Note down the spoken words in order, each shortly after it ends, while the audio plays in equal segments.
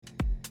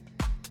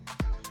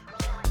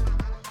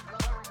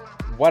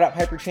What up,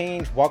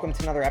 Hyperchange? Welcome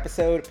to another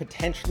episode,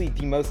 potentially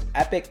the most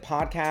epic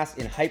podcast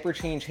in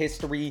Hyperchange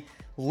history.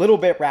 Little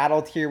bit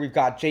rattled here. We've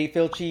got Jay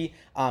Filchi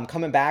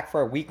coming back for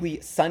our weekly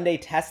Sunday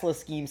Tesla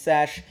scheme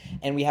sesh,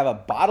 and we have a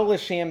bottle of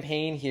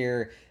champagne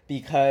here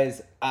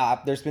because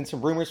there's been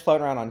some rumors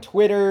floating around on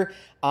Twitter.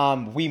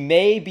 We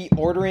may be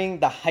ordering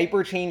the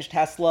Hyperchange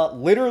Tesla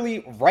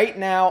literally right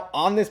now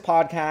on this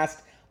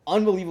podcast.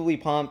 Unbelievably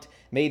pumped.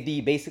 Made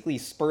the basically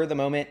spur of the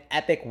moment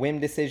epic whim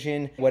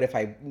decision. What if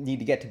I need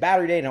to get to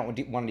battery day? I don't want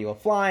to deal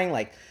with flying.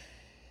 Like,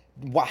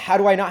 how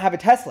do I not have a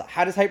Tesla?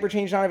 How does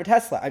Hyperchange not have a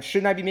Tesla?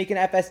 Shouldn't I be making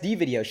FSD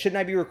videos? Shouldn't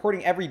I be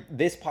recording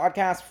this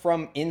podcast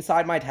from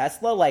inside my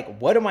Tesla? Like,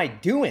 what am I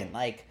doing?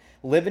 Like,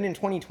 living in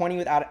 2020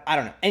 without, I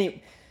don't know.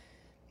 Any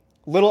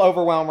little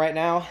overwhelmed right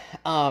now,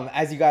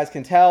 as you guys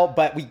can tell,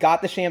 but we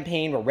got the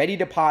champagne. We're ready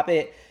to pop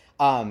it.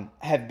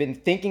 Have been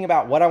thinking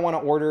about what I want to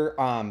order.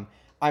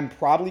 I'm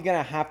probably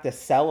going to have to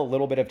sell a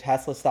little bit of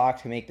Tesla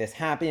stock to make this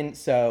happen.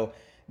 So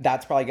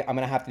that's probably, I'm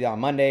going to have to do it on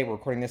Monday. We're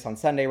recording this on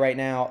Sunday right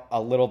now.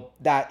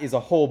 That is a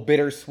whole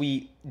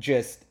bittersweet,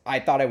 I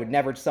thought I would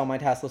never sell my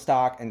Tesla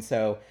stock. And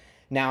so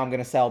now I'm going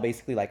to sell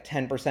basically like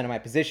 10% of my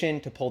position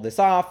to pull this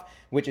off,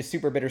 which is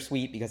super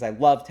bittersweet because I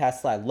love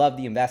Tesla. I love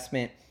the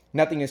investment.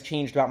 Nothing has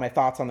changed about my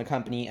thoughts on the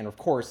company. And of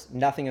course,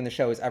 nothing in the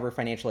show is ever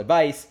financial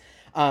advice.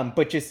 And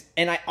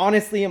I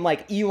honestly am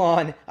like,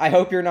 Elon, I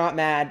hope you're not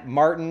mad.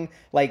 Martin,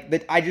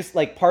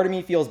 part of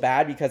me feels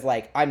bad because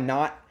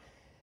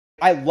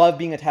I love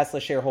being a Tesla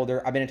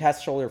shareholder. I've been a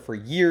Tesla shareholder for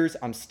years.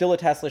 I'm still a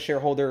Tesla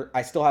shareholder.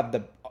 I still have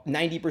the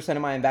 90%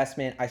 of my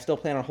investment. I still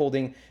plan on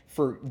holding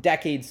for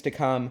decades to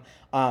come.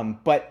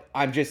 But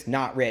I'm just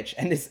not rich.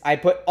 And I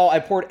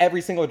poured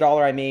every single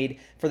dollar I made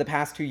for the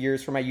past 2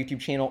 years for my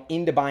YouTube channel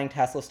into buying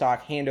Tesla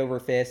stock hand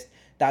over fist.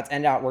 That's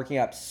ended up working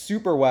out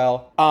super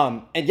well.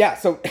 That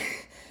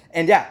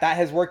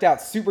has worked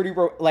out super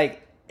duper,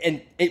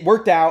 and it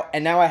worked out.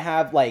 And now I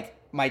have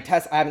my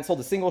Tesla, I haven't sold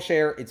a single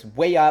share. It's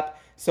way up.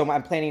 So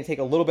I'm planning to take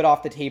a little bit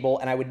off the table,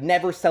 and I would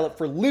never sell it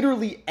for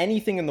literally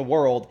anything in the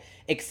world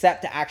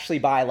except to actually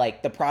buy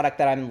the product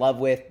that I'm in love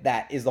with.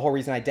 That is the whole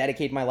reason I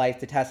dedicated my life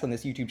to Tesla and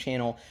this YouTube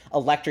channel.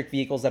 Electric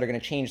vehicles that are going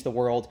to change the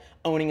world.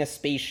 Owning a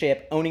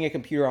spaceship, owning a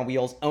computer on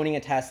wheels, owning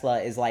a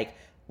Tesla is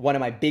one of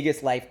my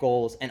biggest life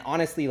goals. And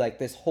honestly,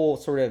 this whole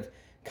sort of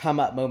come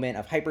up moment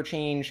of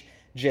Hyperchange,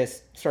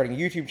 just starting a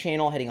YouTube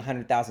channel, hitting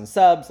 100,000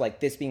 subs,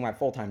 this being my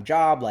full-time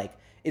job,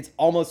 it's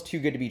almost too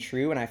good to be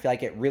true. And I feel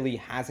like it really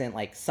hasn't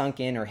sunk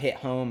in or hit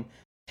home.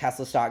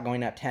 Tesla stock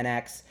going up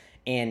 10x,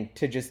 and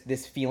to just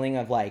this feeling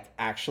of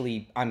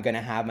actually I'm going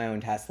to have my own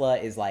Tesla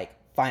is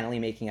finally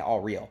making it all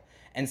real.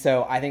 And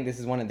so I think this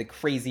is one of the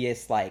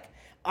craziest,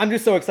 I'm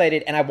just so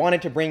excited, and I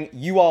wanted to bring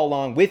you all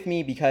along with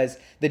me because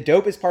the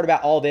dopest part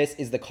about all this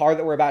is the car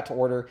that we're about to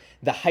order.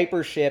 The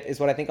Hypership is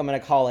what I think I'm going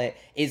to call it,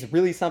 is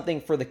really something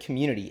for the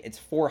community. It's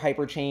for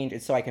Hyperchange.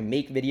 It's so I can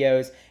make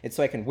videos. It's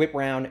so I can whip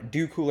around,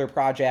 do cooler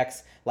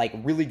projects,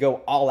 really go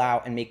all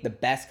out and make the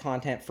best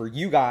content for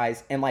you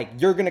guys. And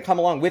you're going to come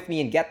along with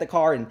me and get the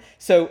car. And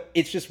so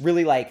it's just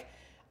really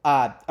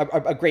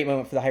a great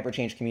moment for the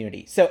Hyperchange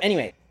community. So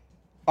anyway,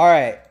 all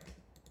right.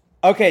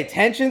 Okay,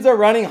 tensions are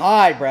running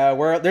high,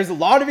 bro. There's a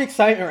lot of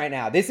excitement right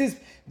now. This is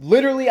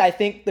literally, I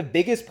think, the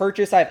biggest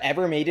purchase I've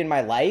ever made in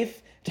my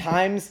life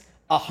times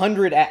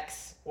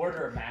 100x.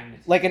 Order of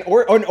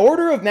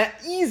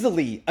magnitude.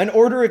 Easily an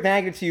order of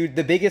magnitude,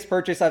 the biggest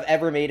purchase I've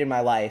ever made in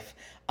my life.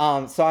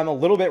 So I'm a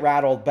little bit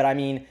rattled, but I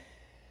mean,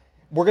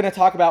 we're going to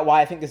talk about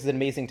why I think this is an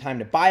amazing time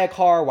to buy a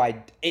car,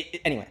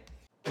 anyway.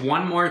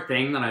 One more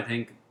thing that I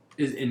think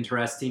is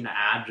interesting to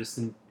add just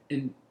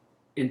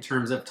in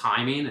terms of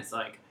timing,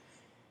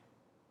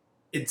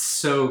 it's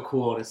so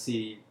cool to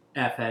see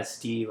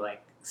FSD,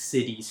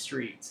 city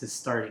streets, is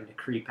starting to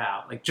creep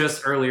out.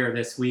 Just earlier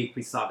this week,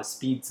 we saw the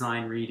speed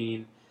sign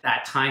reading,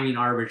 that timing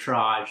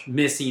arbitrage,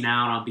 missing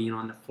out on being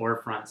on the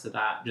forefronts of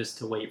that just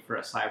to wait for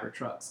a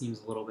Cybertruck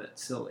seems a little bit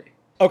silly.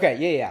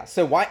 Okay, yeah.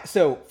 So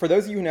for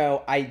those of you who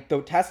know,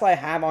 the Tesla I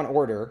have on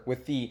order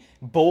with the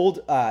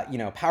bold,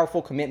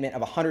 powerful commitment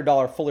of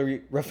 $100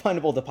 fully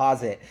refundable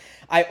deposit,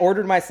 I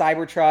ordered my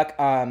Cybertruck,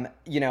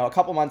 a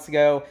couple months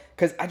ago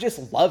because I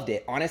just loved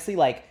it. Honestly,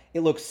 it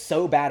looks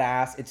so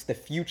badass. It's the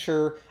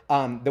future.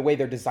 The way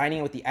they're designing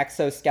it with the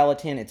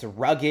exoskeleton, it's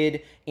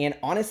rugged. And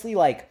honestly,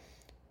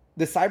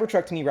 the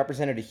Cybertruck to me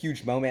represented a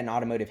huge moment in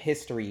automotive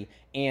history.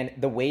 And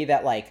the way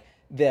that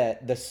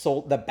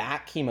the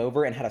back came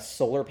over and had a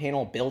solar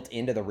panel built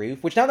into the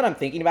roof, which now that I'm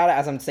thinking about it,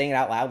 as I'm saying it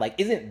out loud,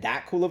 isn't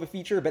that cool of a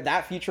feature? But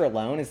that feature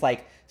alone is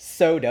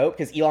so dope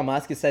because Elon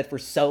Musk has said for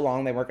so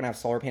long they weren't gonna have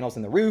solar panels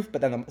in the roof, but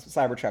then the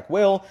Cybertruck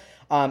will.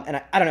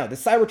 And I don't know, the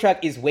Cybertruck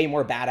is way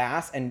more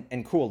badass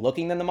and cool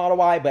looking than the Model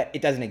Y, but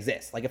it doesn't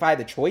exist. If I had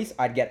the choice,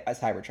 I'd get a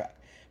Cybertruck,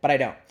 but I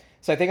don't.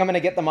 So I think I'm gonna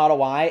get the Model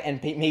Y and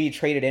maybe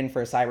trade it in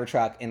for a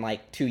Cybertruck in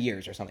 2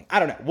 years or something. I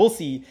don't know, we'll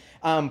see.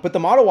 But the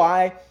Model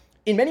Y,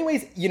 in many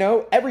ways,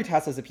 every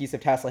Tesla is a piece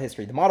of Tesla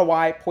history. The Model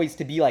Y poised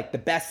to be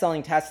the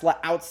best-selling Tesla,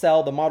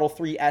 outsell the Model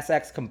 3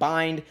 SX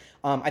combined.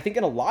 I think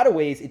in a lot of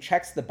ways, it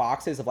checks the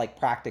boxes of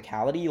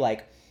practicality.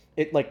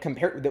 it like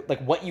compared like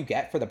what you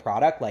get for the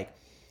product, like,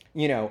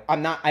 you know,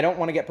 I don't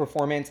want to get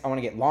performance. I want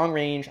to get long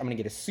range. I'm going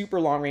to get a super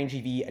long range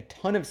EV, a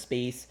ton of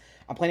space.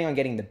 I'm planning on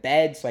getting the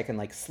bed so I can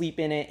like sleep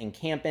in it and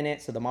camp in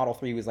it. So the Model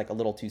 3 was like a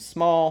little too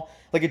small.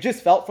 Like it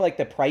just felt for like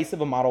the price of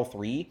a Model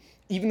 3,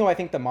 even though I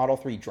think the Model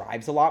 3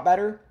 drives a lot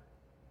better.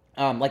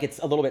 Like it's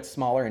a little bit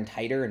smaller and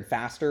tighter and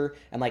faster.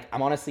 And like,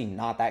 I'm honestly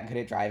not that good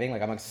at driving.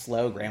 Like I'm a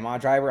slow grandma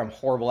driver. I'm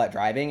horrible at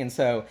driving. And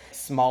so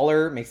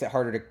smaller makes it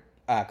harder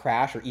to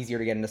crash or easier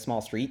to get into small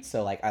streets.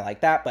 So like, I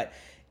like that. But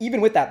even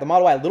with that, the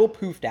Model Y a little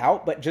poofed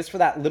out, but just for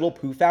that little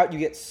poof out, you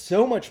get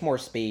so much more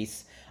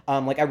space.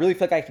 Like I really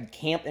feel like I could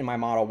camp in my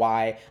Model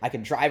Y. I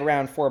could drive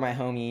around for my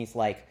homies.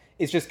 Like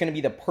it's just going to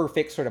be the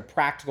perfect sort of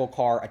practical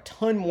car. A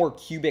ton more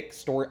cubic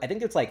storage. I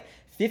think it's like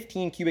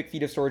 15 cubic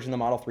feet of storage in the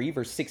Model 3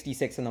 versus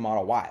 66 in the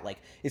Model Y. Like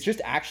it's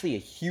just actually a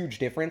huge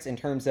difference in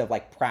terms of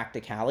like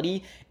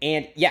practicality.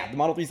 And yeah, the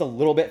Model 3 is a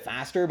little bit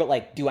faster, but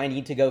like, do I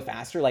need to go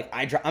faster? Like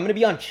I'm going to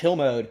be on chill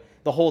mode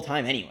the whole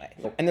time anyway.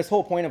 And this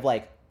whole point of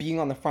like being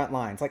on the front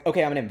lines, like,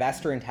 okay, I'm an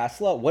investor in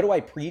Tesla. What do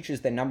I preach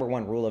is the number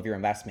one rule of your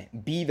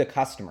investment? Be the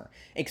customer,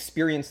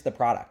 experience the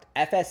product.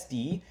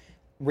 FSD,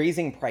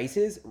 raising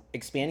prices,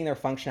 expanding their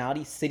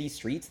functionality, city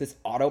streets, this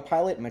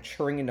autopilot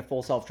maturing into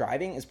full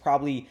self-driving is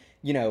probably,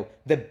 you know,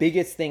 the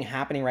biggest thing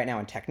happening right now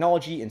in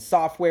technology and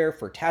software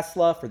for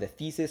Tesla, for the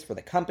thesis, for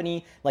the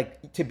company.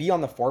 Like to be on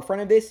the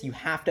forefront of this, you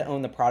have to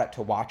own the product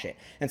to watch it.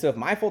 And so if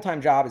my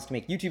full-time job is to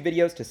make YouTube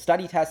videos, to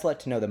study Tesla,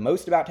 to know the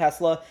most about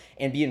Tesla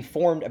and be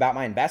informed about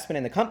my investment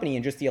in the company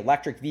and just the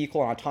electric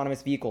vehicle and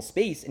autonomous vehicle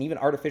space and even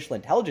artificial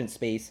intelligence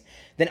space,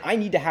 then I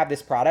need to have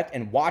this product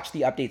and watch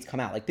the updates come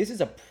out. Like this is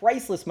a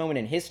priceless moment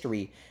in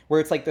history where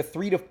it's like the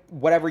 3 to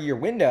whatever year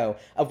window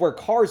of where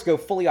cars go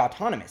fully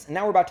autonomous. And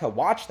now we're about to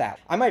watch that.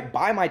 I might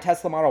buy my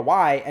Tesla Model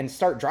Y and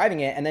start driving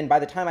it. And then by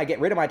the time I get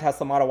rid of my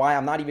Tesla Model Y,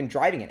 I'm not even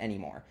driving it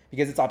anymore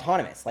because it's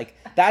autonomous. Like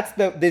that's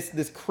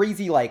this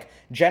crazy like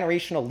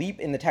generational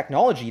leap in the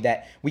technology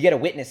that we get to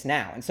witness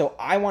now. And so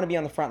I want to be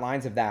on the front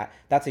lines of that.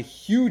 That's a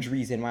huge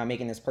reason why I'm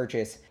making this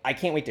purchase. I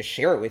can't wait to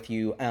share it with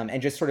you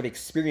and just sort of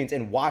experience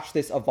and watch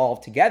this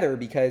evolve together,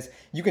 because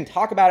you can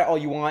talk about it all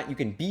you want. You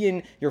can be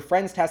in your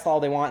friend's Tesla all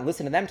they want and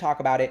listen to them talk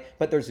about it,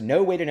 but there's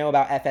no way to know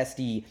about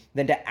FSD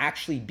than to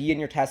actually be in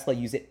your Tesla,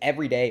 use it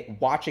every day,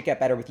 watch it get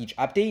better with each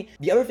update.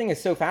 The other thing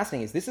is so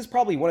fascinating is this is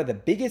probably one of the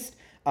biggest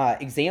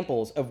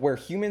examples of where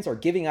humans are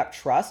giving up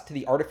trust to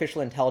the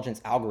artificial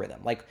intelligence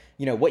algorithm. Like,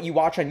 you know, what you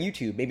watch on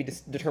YouTube, maybe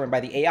determined by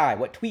the AI,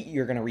 what tweet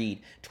you're going to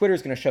read,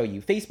 Twitter's going to show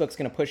you, Facebook's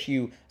going to push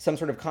you some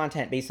sort of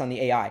content based on the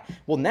AI.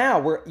 Well, now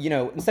we're, you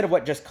know, instead of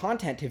what just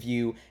content to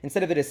view,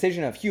 instead of the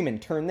decision of human,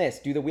 turn this,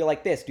 do the wheel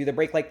like this, do the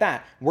brake like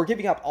that, we're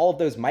giving up all of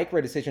those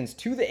micro decisions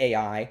to the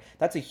AI.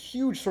 That's a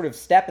huge sort of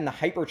step in the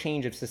hyper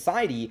change of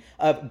society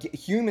of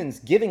humans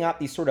giving up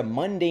these sort of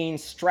mundane,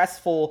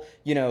 stressful,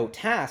 you know,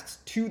 tasks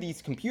to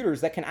these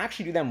computers that can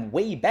actually do them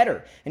way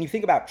better. And you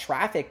think about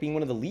traffic being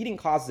one of the leading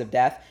causes of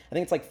death. I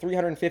think it's like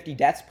 350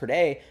 deaths per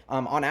day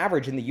on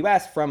average in the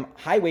US from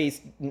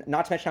highways,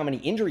 not to mention how many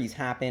injuries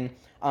happen.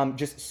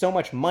 Just so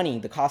much money,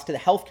 the cost to the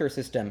healthcare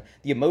system,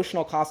 the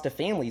emotional cost to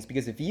families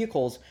because the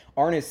vehicles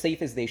aren't as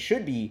safe as they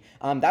should be.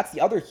 That's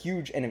the other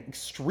huge and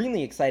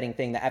extremely exciting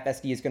thing that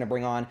FSD is going to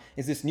bring on,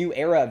 is this new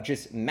era of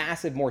just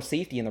massive more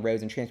safety in the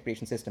roads and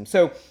transportation system.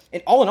 So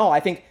all in all,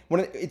 I think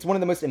it's one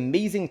of the most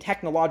amazing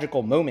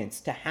technological moments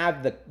to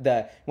have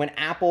the when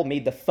Apple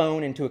made the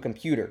phone into a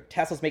computer,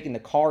 Tesla's making the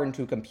car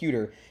into a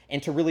computer,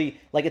 and to really,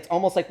 like, it's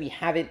almost like we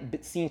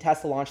haven't seen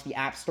Tesla launch the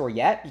App Store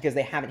yet because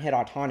they haven't hit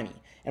autonomy.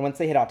 And once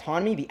they hit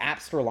autonomy, the App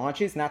Store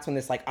launches, and that's when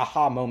this like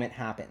aha moment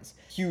happens.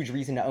 Huge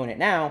reason to own it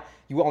now.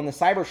 You own the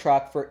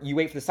Cybertruck you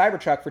wait for the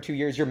Cybertruck for 2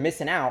 years, you're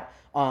missing out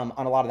on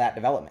a lot of that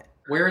development.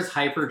 Where is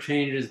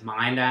Hyperchange's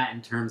mind at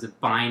in terms of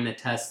buying the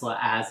Tesla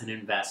as an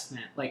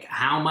investment? Like,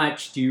 how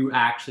much do you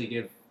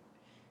actually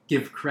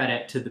give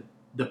credit to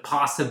the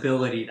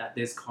possibility that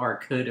this car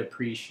could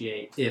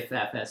appreciate if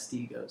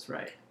FSD goes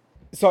right?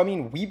 So, I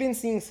mean, we've been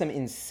seeing some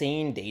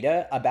insane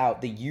data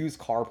about the used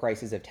car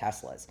prices of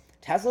Teslas.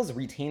 Teslas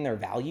retain their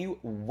value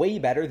way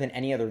better than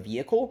any other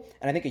vehicle.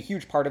 And I think a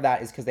huge part of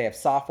that is because they have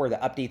software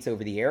that updates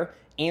over the air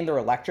and they're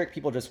electric.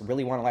 People just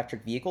really want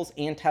electric vehicles.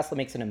 And Tesla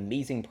makes an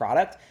amazing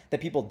product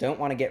that people don't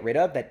want to get rid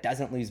of that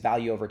doesn't lose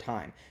value over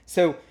time.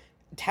 So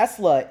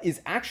Tesla is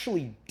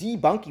actually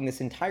debunking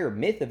this entire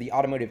myth of the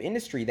automotive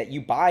industry that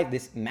you buy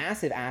this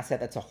massive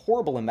asset that's a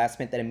horrible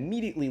investment that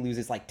immediately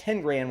loses like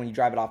 10 grand when you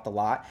drive it off the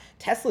lot.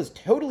 Tesla's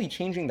totally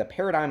changing the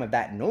paradigm of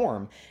that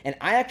norm. And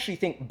I actually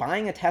think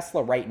buying a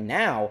Tesla right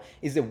now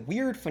is a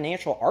weird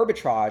financial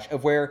arbitrage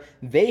of where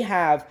they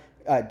have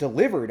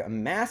delivered a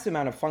massive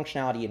amount of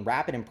functionality and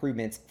rapid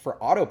improvements for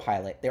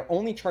autopilot. They're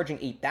only charging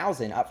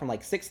 $8,000 up from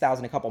like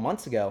 $6,000 a couple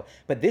months ago,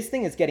 but this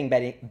thing is getting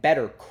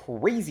better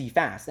crazy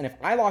fast. And if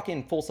I lock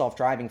in full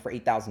self-driving for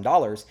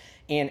 $8,000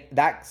 and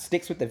that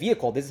sticks with the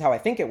vehicle, this is how I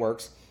think it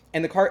works,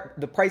 and the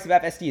price of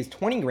FSD is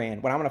 20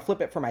 grand when I'm going to flip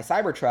it for my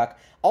Cybertruck,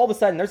 all of a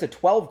sudden there's a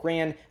 12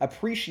 grand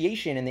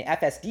appreciation in the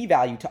FSD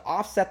value to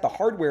offset the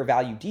hardware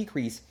value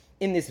decrease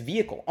in this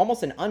vehicle,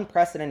 almost an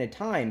unprecedented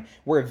time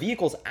where a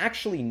vehicle's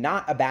actually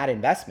not a bad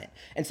investment.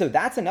 And so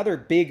that's another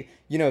big,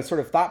 sort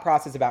of thought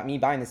process about me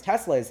buying this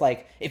Tesla is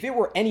like, if it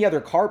were any other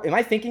car, am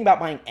I thinking about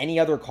buying any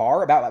other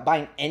car, about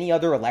buying any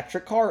other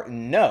electric car?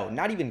 No,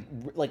 not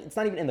even, like, it's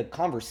not even in the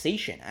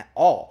conversation at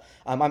all.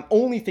 I'm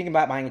only thinking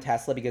about buying a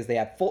Tesla because they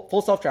have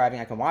full self-driving.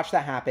 I can watch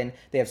that happen.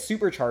 They have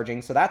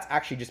supercharging. So that's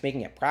actually just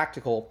making it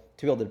practical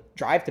to be able to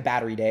drive to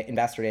Battery Day,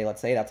 Investor Day,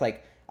 let's say. That's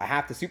like, I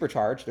have to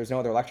supercharge. There's no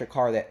other electric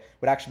car that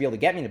would actually be able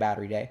to get me to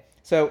Battery Day.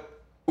 So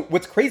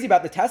what's crazy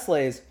about the Tesla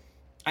is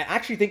I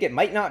actually think it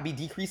might not be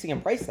decreasing in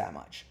price that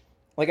much.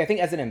 Like, I think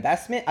as an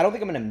investment, I don't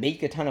think I'm going to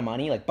make a ton of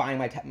money, like buying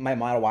my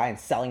Model Y and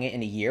selling it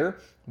in a year,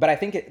 but I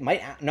think it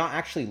might not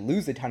actually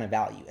lose a ton of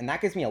value. And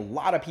that gives me a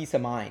lot of peace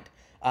of mind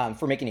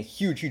for making a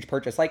huge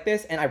purchase like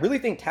this. And I really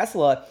think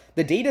Tesla,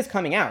 the data is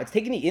coming out. It's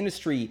taking the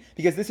industry,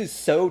 because this is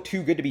so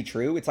too good to be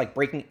true. It's like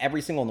breaking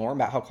every single norm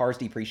about how cars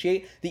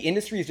depreciate. The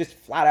industry is just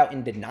flat out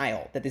in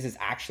denial that this is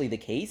actually the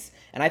case.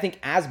 And I think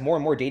as more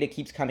and more data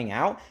keeps coming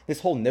out, this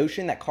whole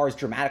notion that cars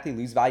dramatically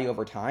lose value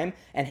over time,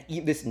 and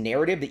this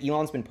narrative that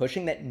Elon's been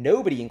pushing that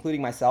nobody,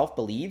 including myself,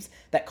 believes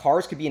that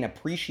cars could be an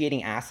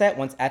appreciating asset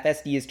once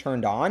FSD is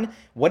turned on.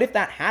 What if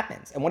that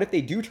happens? And what if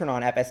they do turn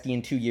on FSD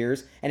in 2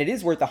 years and it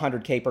is worth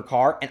 $100K per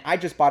car and I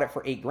just bought it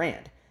for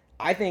 $8,000?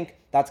 I think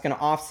that's going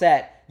to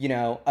offset, a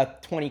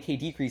 $20K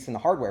decrease in the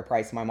hardware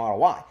price of my Model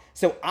Y.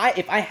 So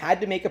if I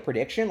had to make a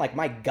prediction, like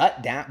my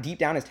gut deep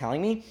down is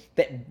telling me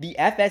that the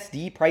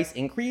FSD price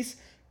increase,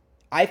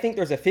 I think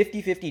there's a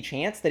 50-50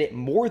 chance that it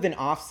more than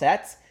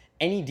offsets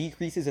any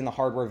decreases in the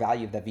hardware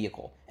value of the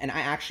vehicle. And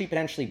I actually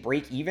potentially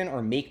break even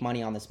or make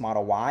money on this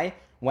Model Y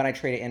when I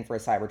trade it in for a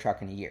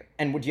Cybertruck in a year.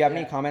 And would you have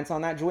any comments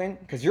on that, Julian?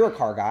 Because you're a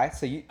car guy,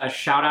 so you... A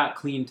shout out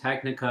Clean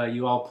Technica.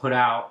 You all put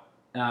out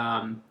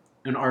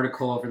an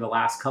article over the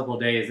last couple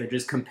of days that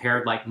just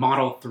compared like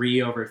Model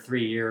 3 over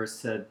 3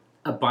 years to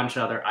a bunch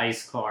of other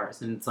ICE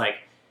cars. And it's like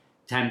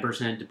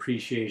 10%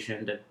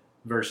 depreciation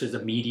versus a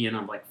median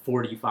of like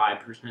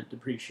 45%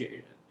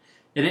 depreciation.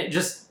 And it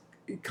just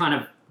kind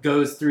of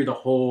goes through the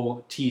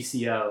whole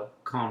TCO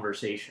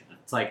conversation.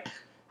 It's like,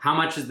 how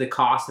much is the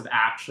cost of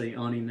actually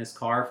owning this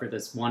car for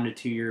this 1 to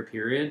 2 year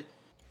period?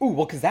 Ooh,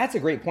 well, because that's a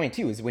great point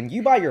too, is when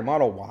you buy your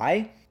Model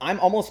Y, I'm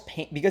almost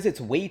because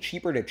it's way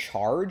cheaper to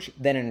charge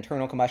than an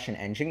internal combustion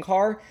engine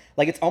car.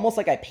 Like, it's almost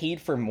like I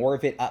paid for more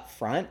of it up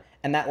front,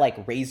 and that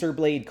like razor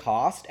blade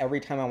cost every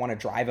time I want to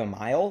drive a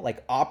mile,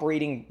 like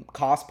operating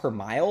cost per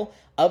mile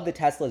of the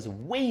Tesla is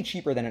way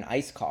cheaper than an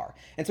ICE car.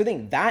 And so I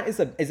think that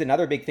is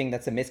another big thing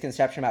that's a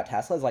misconception about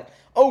Tesla, is like,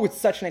 oh, it's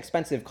such an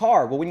expensive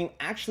car. Well, when you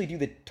actually do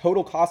the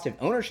total cost of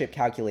ownership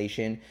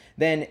calculation,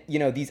 then,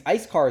 these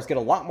ICE cars get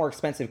a lot more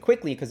expensive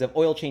quickly because of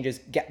oil changes,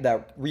 get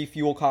the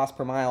refuel cost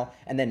per mile,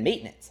 and then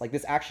maintenance. Like,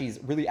 this actually is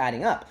really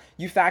adding up.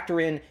 You factor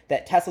in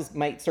that Teslas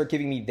might start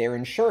giving me their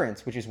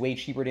insurance, which is way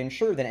cheaper to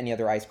insure than any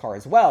other ICE car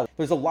as well.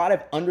 There's a lot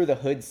of under the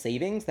hood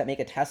savings that make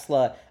a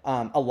Tesla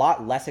a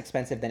lot less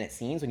expensive than it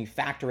seems when you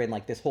factor in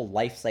like this whole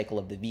life cycle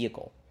of the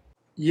vehicle.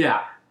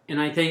 Yeah. And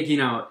I think,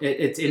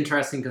 it's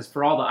interesting because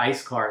for all the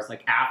ICE cars,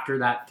 like after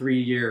that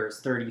 3 years,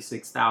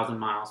 36,000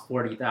 miles,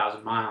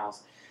 40,000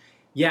 miles,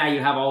 yeah, you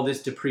have all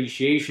this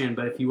depreciation.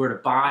 But if you were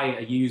to buy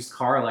a used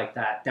car like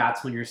that,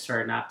 that's when you're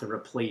starting to have to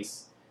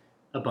replace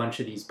a bunch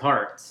of these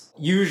parts.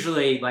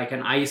 Usually, like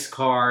an ICE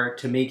car,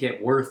 to make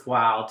it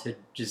worthwhile to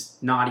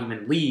just not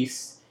even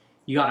lease,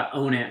 you got to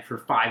own it for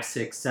 5,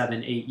 6,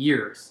 7, 8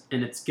 years.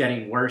 And it's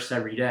getting worse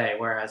every day.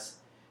 Whereas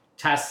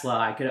Tesla,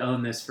 I could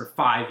own this for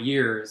 5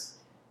 years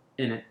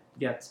and it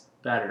gets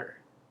better.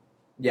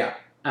 Yeah.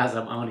 As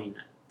I'm owning it.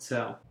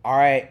 So. All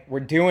right, we're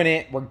doing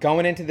it. We're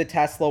going into the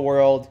Tesla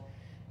world.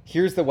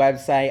 Here's the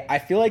website. I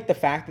feel like the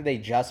fact that they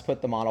just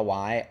put the Model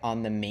Y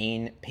on the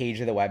main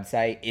page of the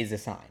website is a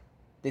sign.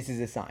 This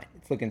is a sign.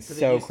 It's looking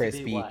so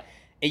crispy.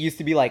 It used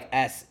to be like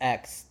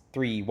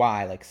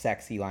SX3Y, like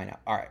sexy lineup.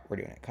 All right, we're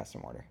doing it.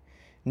 Custom order.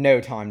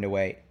 No time to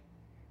wait.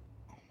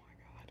 Oh my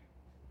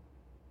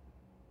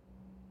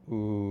God.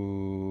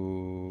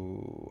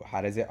 Ooh.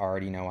 How does it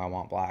already know I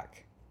want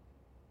black?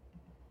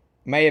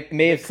 May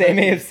have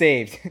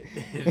saved.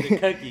 The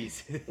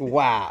cookies.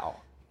 Wow.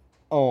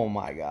 Oh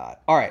my God.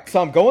 All right, so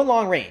I'm going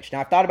long range. Now,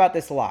 I've thought about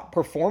this a lot.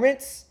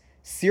 Performance,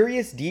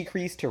 serious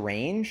decrease to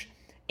range,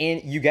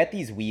 and you get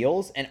these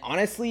wheels. And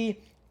honestly,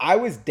 I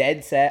was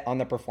dead set on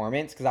the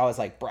performance because I was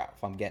like, bro,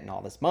 if I'm getting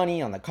all this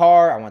money on the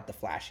car, I want the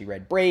flashy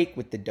red brake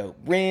with the dope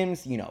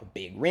rims,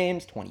 big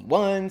rims,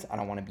 21s. I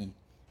don't want to be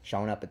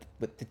showing up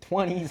with the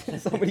 20s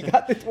and somebody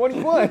got the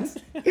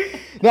 21s.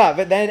 No,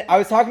 but then I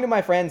was talking to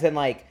my friends and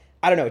like,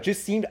 I don't know, it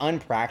just seemed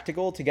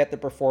unpractical to get the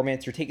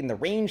performance. You're taking the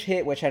range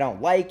hit, which I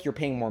don't like. You're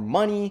paying more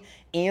money,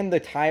 and the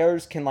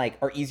tires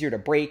are easier to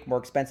break, more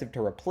expensive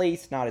to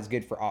replace, not as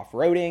good for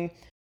off-roading.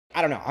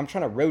 I don't know. I'm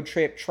trying to road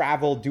trip,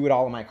 travel, do it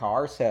all in my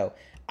car. So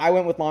I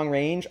went with long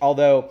range,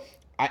 although,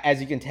 as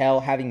you can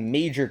tell, having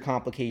major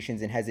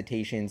complications and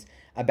hesitations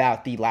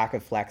about the lack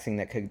of flexing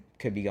that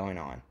could be going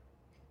on.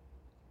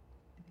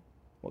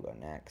 We'll go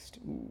next.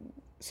 Ooh.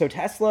 So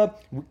Tesla,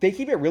 they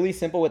keep it really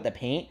simple with the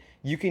paint.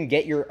 You can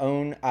get your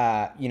own,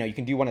 you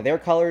can do one of their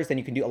colors. Then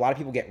you can do, a lot of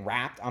people get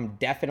wrapped. I'm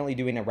definitely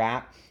doing a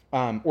wrap.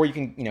 Or you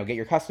can, get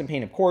your custom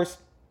paint, of course.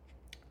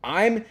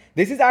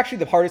 This is actually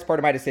the hardest part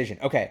of my decision.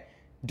 Okay,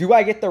 do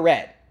I get the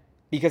red?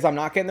 Because I'm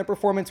not getting the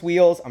performance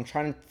wheels. I'm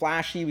trying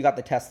flashy. We got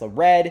the Tesla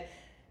red.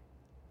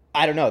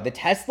 I don't know. The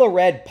Tesla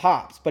red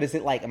pops, but is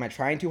it like, am I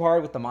trying too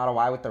hard with the Model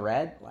Y with the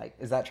red? Like,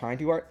 is that trying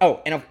too hard?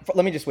 Oh, and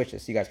let me just switch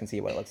this so you guys can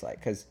see what it looks like.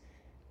 Because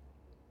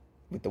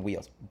with the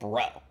wheels,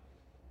 bro.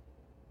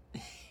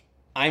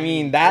 I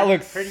mean, that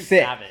looks pretty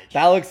sick. savage.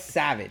 That looks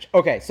savage.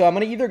 Okay, so I'm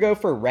going to either go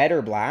for red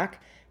or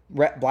black.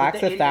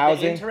 Black's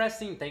 1,000. The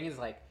interesting thing is,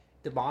 like,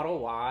 the Model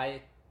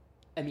Y,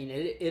 I mean,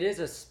 it is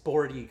a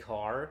sporty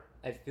car.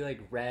 I feel like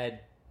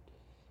red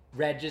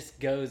just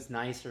goes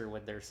nicer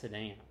with their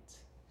sedans.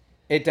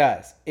 It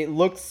does. It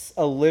looks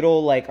a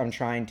little like I'm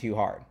trying too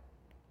hard,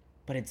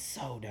 but it's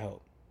so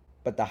dope.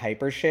 But the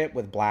Hypership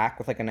with black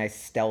with like a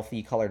nice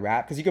stealthy colored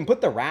wrap, because you can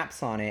put the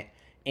wraps on it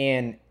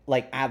and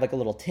like add like a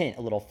little tint,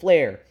 a little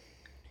flare.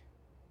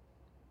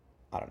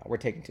 I don't know.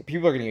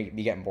 People are going to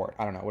be getting bored.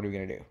 I don't know. What are we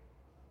going to do?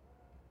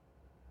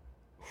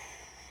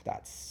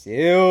 That's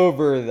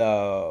silver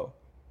though.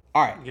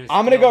 All right,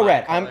 I'm going to go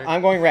red.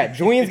 I'm going red.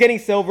 Julian's getting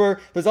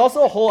silver. There's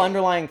also a whole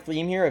underlying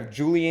theme here of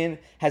Julian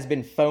has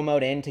been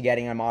FOMO'd into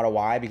getting a Model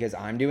Y because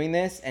I'm doing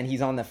this, and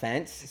he's on the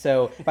fence.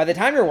 So by the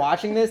time you're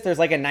watching this, there's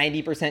like a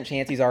 90%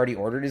 chance he's already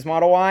ordered his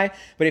Model Y.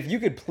 But if you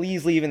could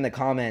please leave in the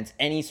comments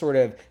any sort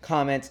of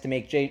comments to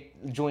make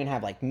Julian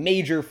have like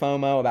major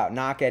FOMO about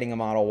not getting a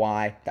Model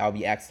Y, that would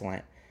be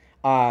excellent.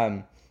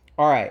 All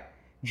right.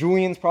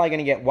 Julian's probably going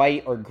to get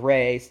white or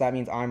gray, so that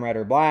means I'm red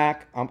or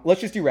black.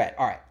 Let's just do red.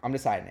 All right, I'm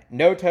deciding it.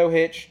 No tow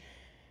hitch.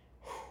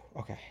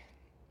 Okay.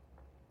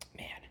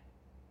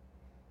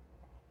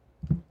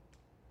 Man.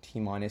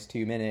 T-minus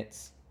 2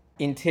 minutes.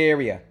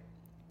 Interior.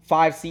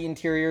 5-seat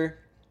interior.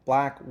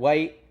 Black,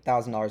 white.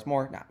 $1,000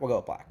 more. Nah, we'll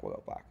go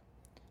with black.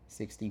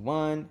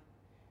 61.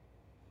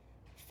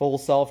 Full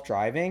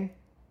self-driving.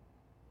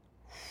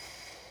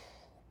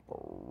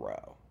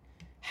 Bro.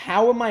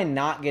 How am I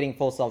not getting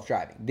full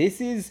self-driving?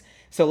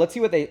 So let's see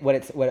what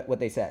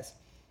it says.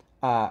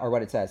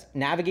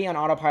 Navigate on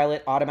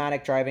autopilot,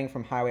 automatic driving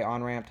from highway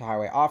on-ramp to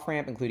highway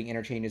off-ramp, including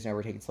interchanges and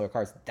overtaking slower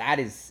cars. That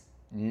is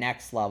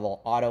next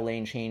level. Auto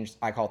lane change.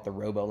 I call it the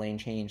robo lane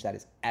change. That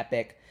is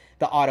epic.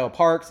 The auto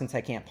park, since I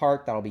can't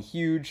park, that'll be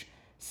huge.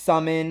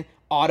 Summon,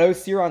 auto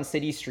steer on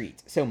city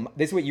streets. So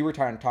this is what you were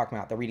talking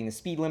about. They're reading the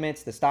speed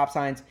limits, the stop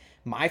signs.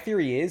 My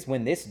theory is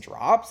when this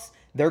drops,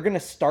 they're going to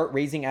start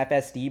raising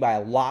FSD by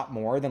a lot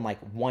more than like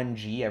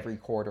 1G every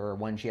quarter or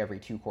 1G every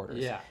 2 quarters.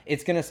 Yeah.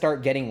 It's going to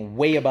start getting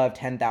way above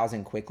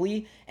 10,000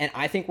 quickly. And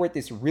I think we're at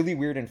this really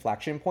weird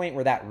inflection point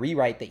where that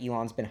rewrite that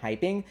Elon's been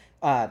hyping,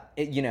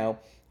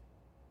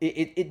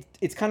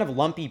 it's kind of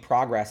lumpy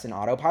progress in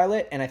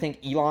autopilot. And I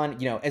think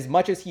Elon, as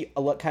much as he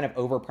kind of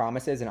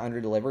overpromises and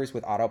underdelivers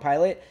with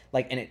autopilot,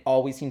 and it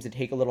always seems to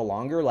take a little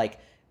longer,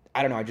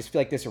 I don't know. I just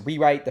feel like this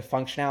rewrite, the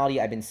functionality,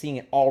 I've been seeing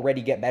it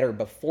already get better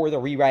before the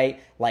rewrite.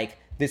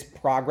 This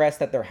progress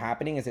that they're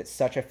happening is at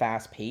such a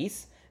fast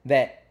pace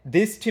that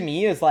this to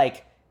me is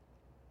 50%.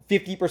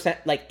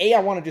 A, I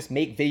want to just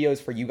make videos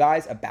for you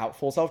guys about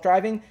full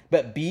self-driving,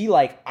 but B,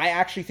 I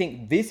actually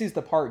think this is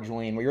the part,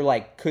 Julian, where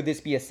you're could this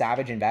be a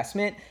savage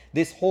investment?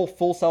 This whole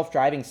full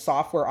self-driving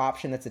software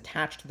option that's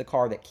attached to the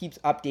car that keeps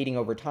updating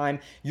over time.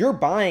 You're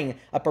buying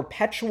a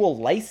perpetual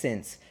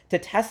license to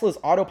Tesla's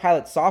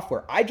autopilot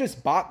software. I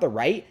just bought the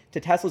right to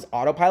Tesla's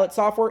autopilot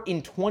software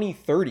in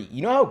 2030.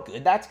 You know how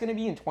good that's going to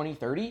be in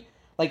 2030?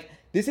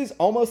 This is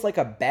almost like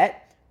a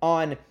bet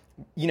on,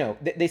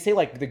 they say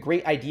the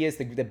great ideas,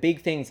 the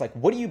big things,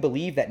 what do you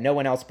believe that no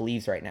one else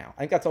believes right now?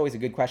 I think that's always a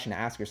good question to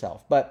ask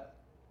yourself. But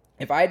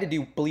if I had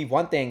to believe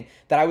one thing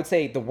that I would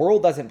say the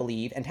world doesn't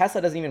believe, and Tesla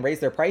doesn't even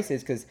raise their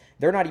prices because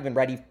they're not even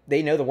ready,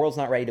 they know the world's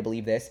not ready to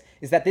believe this,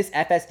 is that this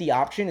FSD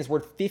option is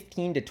worth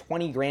 15 to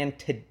 20 grand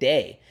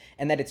today,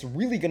 and that it's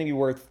really going to be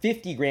worth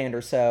 50 grand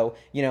or so,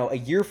 a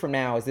year from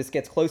now as this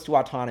gets close to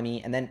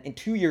autonomy, and then in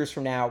 2 years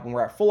from now when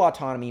we're at full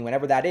autonomy,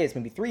 whenever that is,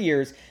 maybe 3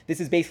 years, this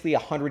is basically a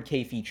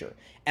 100K feature.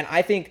 And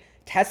I think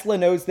Tesla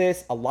knows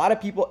this. A lot of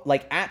people,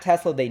 at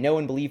Tesla, they know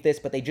and believe this,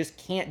 but they just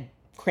can't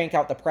crank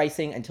out the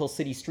pricing until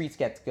city streets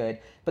gets good.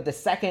 But the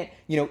second,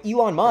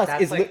 Elon Musk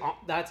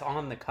that's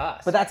on the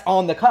cusp. But that's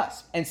on the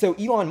cusp. And so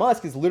Elon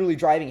Musk is literally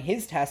driving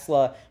his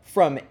Tesla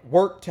from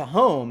work to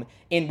home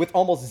and with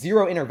almost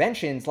zero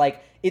interventions.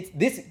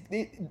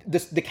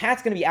 The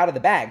cat's going to be out of the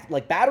bag.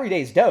 Battery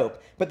day is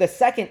dope, but the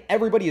second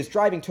everybody is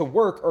driving to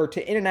work or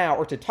to In-N-Out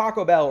or to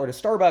Taco Bell or to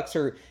Starbucks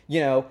or,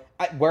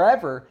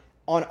 wherever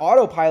on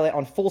autopilot,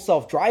 on full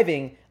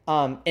self-driving,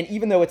 and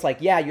even though it's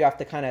you have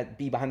to kind of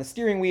be behind the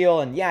steering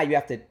wheel and you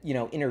have to,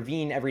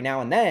 intervene every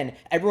now and then,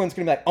 everyone's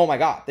going to be oh my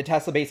God, the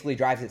Tesla basically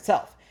drives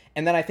itself.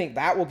 And then I think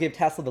that will give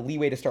Tesla the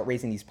leeway to start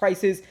raising these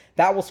prices.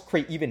 That will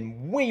create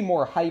even way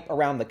more hype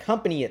around the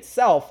company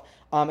itself,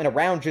 and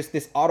around just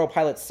this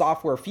autopilot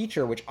software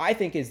feature, which I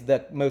think is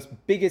the most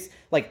biggest,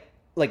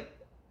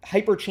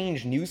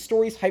 Hyperchange news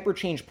stories,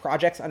 Hyperchange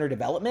projects under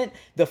development,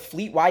 the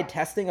fleet-wide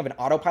testing of an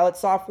autopilot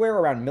software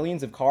around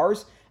millions of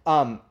cars.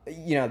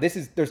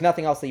 There's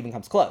nothing else that even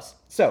comes close.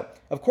 So,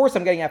 of course,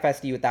 I'm getting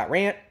FSD with that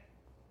rant.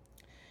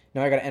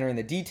 Now I got to enter in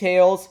the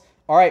details.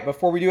 All right,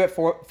 before we do it,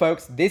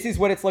 folks, this is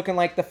what it's looking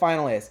like the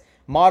final is.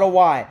 Model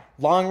Y,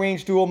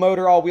 long-range dual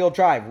motor all-wheel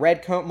drive,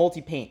 red coat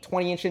multi-paint,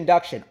 20-inch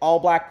induction,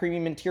 all-black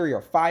premium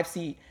interior,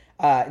 5-seat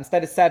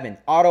instead of 7,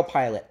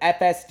 autopilot,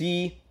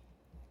 FSD.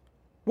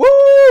 Woo!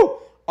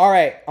 All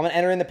right, I'm going to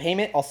enter in the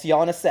payment. I'll see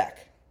y'all in a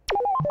sec.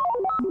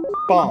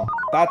 Boom.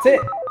 That's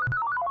it.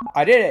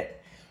 I did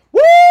it.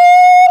 Woo!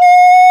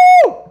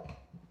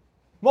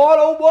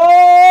 Model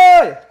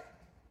Y!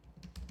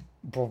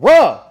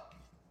 Bro!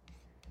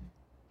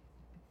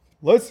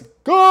 Let's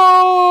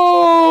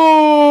go!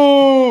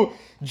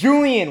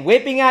 Julian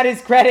whipping out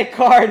his credit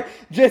card.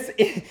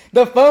 The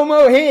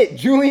FOMO hit.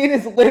 Julian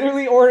is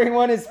literally ordering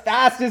one as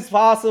fast as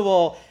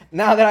possible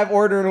now that I've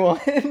ordered one.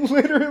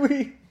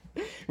 Literally.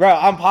 Bro,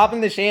 I'm popping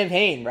the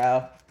champagne,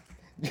 bro.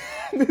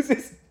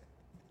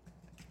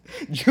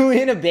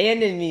 Julian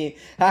abandoned me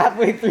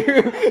halfway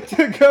through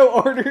to go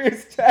order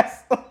his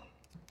Tesla.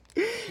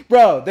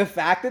 Bro, the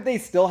fact that they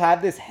still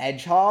have this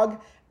hedgehog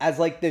as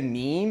like the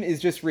meme is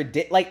just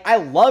ridiculous. Like, I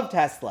love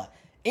Tesla.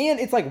 And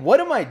it's like, what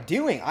am I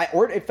doing?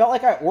 It felt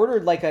like I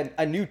ordered like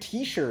a new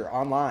t-shirt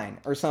online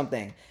or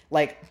something.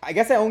 Like, I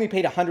guess I only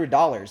paid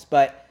 $100,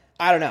 but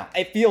I don't know.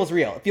 It feels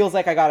real. It feels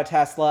like I got a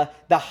Tesla.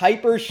 The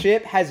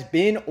Hypership has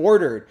been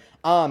ordered.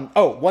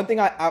 One thing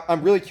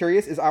I'm really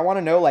curious is I want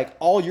to know like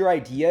all your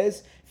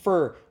ideas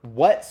for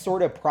what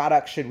sort of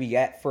product should we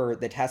get for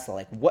the Tesla.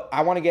 Like, what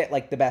I want to get,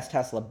 like the best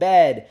Tesla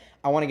bed.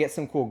 I want to get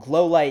some cool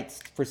glow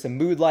lights for some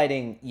mood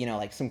lighting,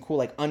 like some cool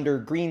like under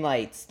green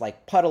lights,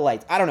 like puddle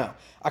lights. I don't know.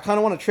 I kind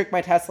of want to trick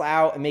my Tesla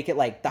out and make it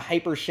like the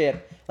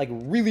Hypership, like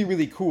really,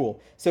 really cool.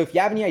 So if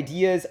you have any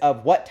ideas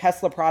of what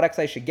Tesla products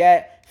I should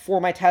get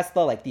for my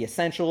Tesla, like the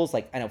essentials,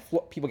 like I know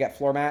people get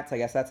floor mats. I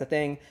guess that's a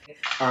thing.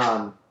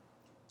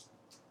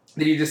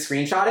 Did you just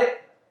screenshot it?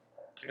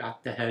 I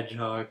got the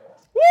hedgehog.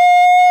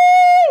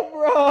 Woo,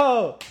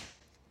 bro!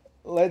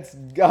 Let's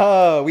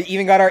go. We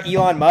even got our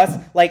Elon Musk.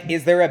 Like,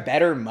 is there a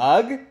better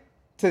mug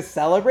to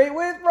celebrate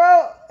with,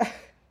 bro?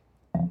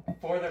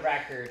 For the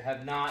record,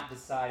 have not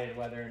decided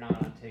whether or not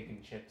I'm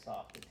taking chips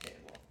off the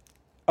table.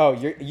 Oh,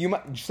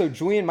 so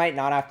Julian might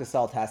not have to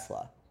sell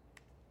Tesla.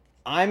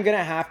 I'm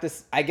gonna have to.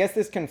 I guess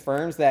this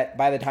confirms that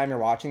by the time you're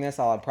watching this,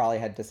 I'll have probably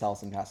had to sell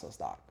some Tesla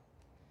stock.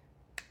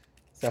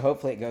 So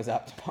hopefully it goes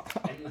up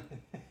tomorrow.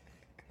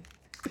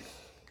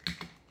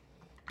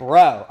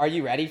 Bro, are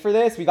you ready for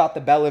this? We got the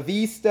Bella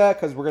Vista,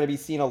 because we're going to be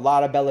seeing a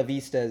lot of Bella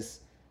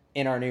Vistas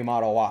in our new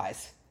Model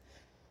Ys.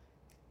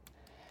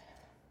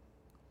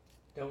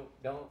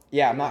 Don't.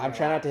 Yeah, I'm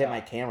trying not to hit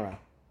my camera.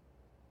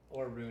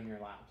 Or ruin your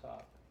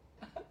laptop.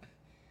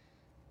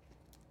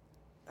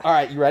 All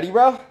right, you ready,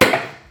 bro?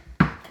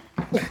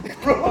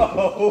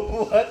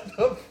 Bro, what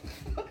the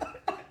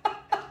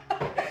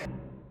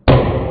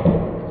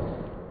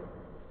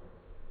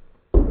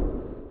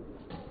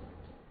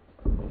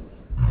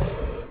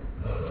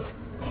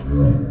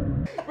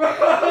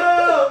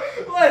Bro,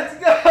 let's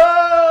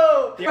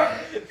go!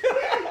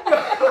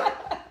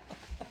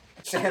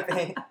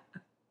 Champagne.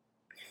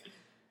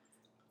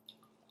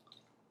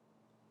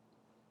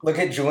 Look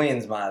at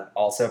Julian's mug,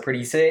 also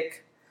pretty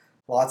sick.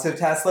 Lots of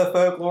Tesla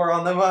folklore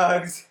on the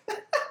mugs.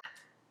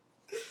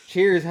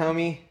 Cheers,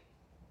 homie.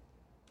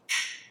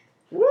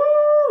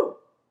 Woo!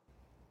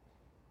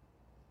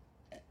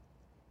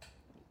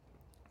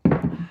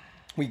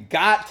 We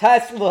got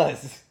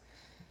Teslas.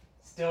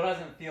 Still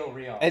doesn't feel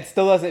real. It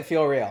still doesn't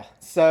feel real.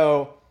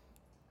 So,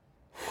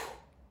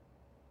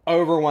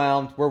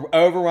 overwhelmed. We're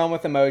overwhelmed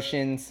with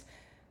emotions.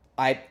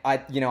 I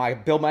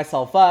build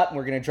myself up.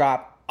 We're gonna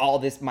drop all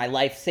this, my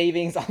life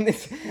savings on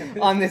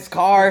this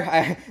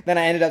car. Then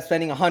I ended up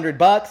spending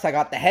 $100. I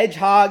got the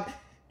hedgehog.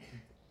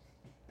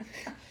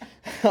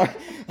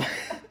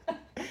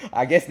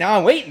 I guess now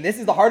I'm waiting. This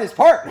is the hardest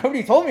part.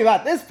 Nobody told me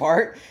about this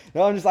part.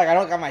 No, I'm just like, I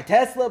don't got my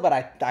Tesla, but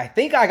I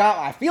think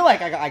I feel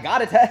like I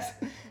got a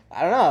Tesla.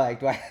 I don't know. Like,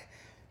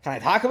 can I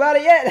talk about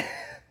it yet?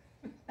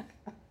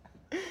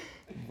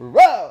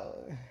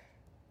 Bro.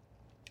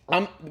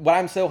 What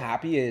I'm so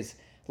happy is,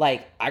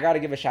 like, I got to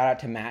give a shout out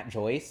to Matt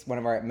Joyce, one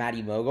of our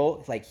Matty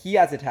Mogul. Like, he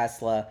has a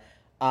Tesla,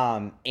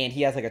 and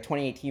he has like a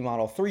 2018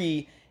 Model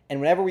 3. And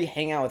whenever we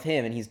hang out with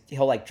him, and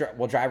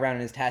we'll drive around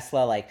in his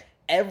Tesla, like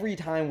every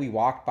time we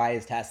walked by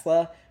his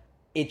Tesla,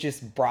 it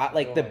just brought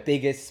like the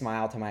biggest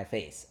smile to my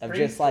face of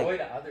just like joy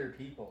to other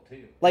people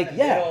too. Like, in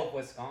the yeah, middle of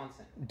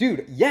Wisconsin,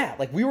 dude. Yeah,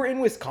 like we were in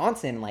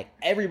Wisconsin, like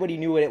everybody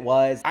knew what it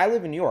was. I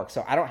live in New York,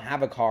 so I don't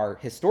have a car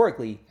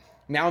historically.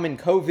 Now I'm in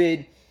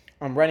COVID.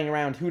 I'm running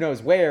around who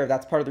knows where.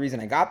 That's part of the reason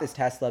I got this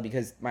Tesla,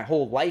 because my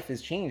whole life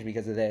has changed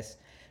because of this.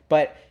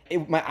 But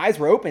my eyes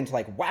were open to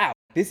like, wow,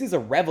 this is a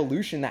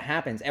revolution that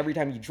happens every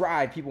time you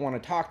drive. People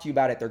want to talk to you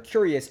about it. They're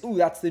curious. Ooh,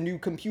 that's the new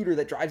computer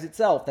that drives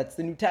itself. That's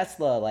the new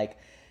Tesla. Like,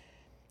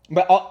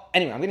 but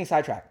anyway, I'm getting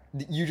sidetracked.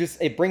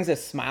 It brings a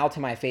smile to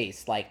my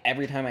face. Like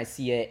every time I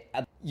see it,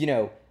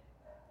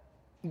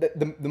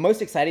 the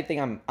most exciting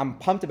thing I'm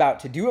pumped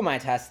about to do in my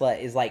Tesla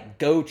is like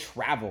go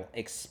travel,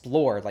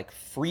 explore, like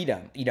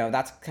freedom. You know,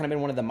 that's kind of been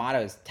one of the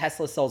mottos.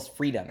 Tesla sells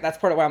freedom. That's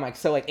part of why I'm like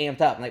so like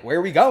amped up. I'm like, where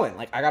are we going?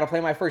 Like, I got to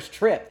plan my first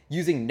trip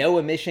using no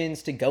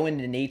emissions to go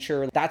into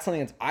nature. That's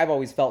something that I've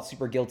always felt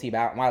super guilty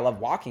about, and why I love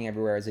walking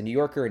everywhere as a New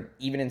Yorker, and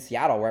even in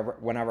Seattle,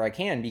 whenever I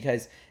can,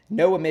 because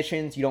no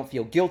emissions, you don't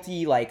feel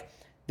guilty. Like,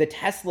 the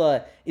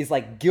Tesla is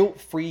like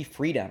guilt-free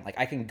freedom. Like,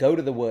 I can go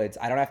to the woods.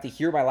 I don't have to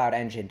hear my loud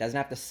engine. Doesn't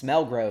have to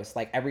smell gross.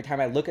 Like, every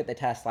time I look at the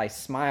Tesla, I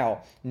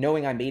smile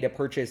knowing I made a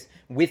purchase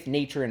with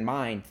nature in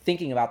mind,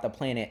 thinking about the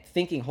planet,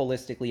 thinking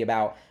holistically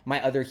about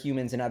my other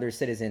humans and other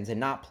citizens, and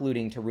not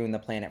polluting to ruin the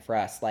planet for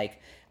us.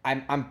 Like,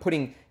 I'm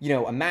putting,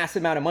 a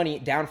massive amount of money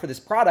down for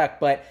this product,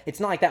 but it's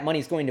not like that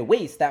money's going to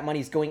waste. That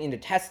money's going into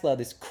Tesla,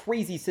 this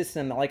crazy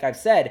system that, like I've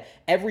said,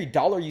 every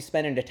dollar you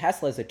spend into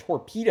Tesla is a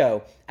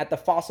torpedo at the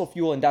fossil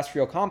fuel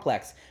industrial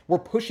complex. We're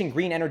pushing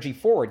green energy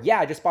forward.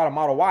 Yeah, I just bought a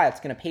Model Y. It's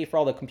going to pay for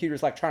all the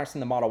computers, electronics in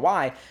the Model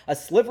Y. A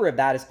sliver of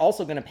that is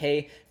also going to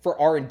pay for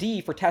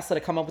R&D for Tesla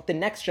to come up with the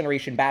next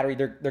generation battery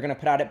they're going to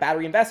put out at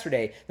Battery Investor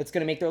Day that's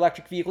going to make their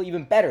electric vehicle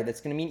even better.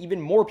 That's going to mean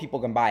even more people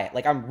can buy it.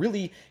 Like, I'm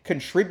really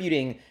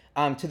contributing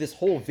to this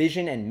whole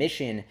vision and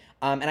mission.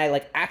 And I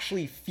like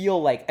actually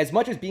feel like, as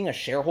much as being a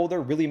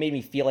shareholder really made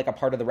me feel like a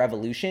part of the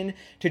revolution,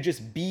 to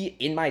just be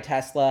in my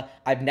Tesla.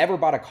 I've never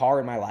bought a car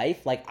in my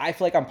life. Like, I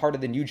feel like I'm part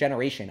of the new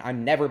generation.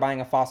 I'm never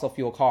buying a fossil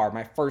fuel car.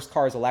 My first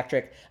car is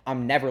electric.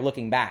 I'm never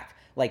looking back.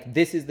 Like,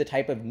 this is the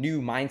type of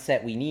new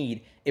mindset we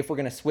need if we're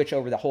going to switch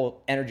over the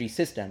whole energy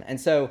system.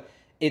 And so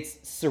it's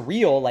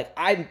surreal. Like,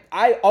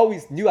 I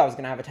always knew I was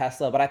going to have a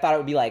Tesla, but I thought it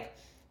would be like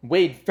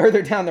way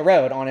further down the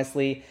road,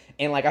 honestly.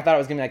 And like, I thought it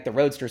was gonna be like the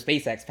Roadster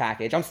SpaceX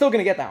package. I'm still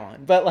gonna get that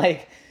one, but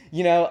like,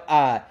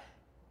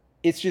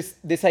 it's just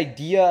this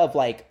idea of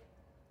like,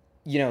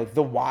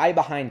 the why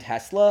behind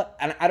Tesla.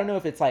 And I don't know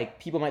if it's like,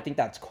 people might think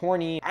that's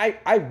corny.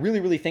 I really,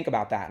 really think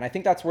about that. And I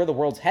think that's where the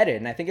world's headed.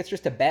 And I think it's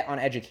just a bet on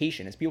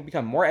education. As people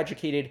become more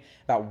educated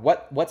about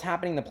what's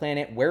happening on the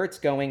planet, where it's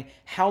going,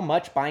 how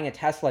much buying a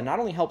Tesla not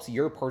only helps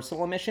your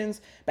personal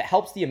emissions, but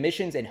helps the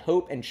emissions and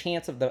hope and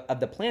chance of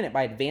the planet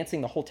by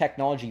advancing the whole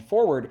technology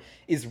forward,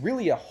 is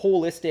really a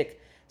holistic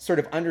sort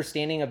of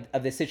understanding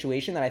of the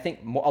situation that I think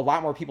a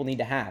lot more people need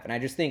to have. And I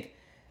just think,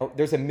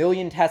 there's a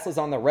million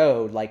Teslas on the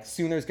road. Like,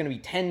 soon there's going to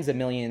be tens of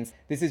millions.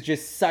 This is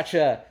just such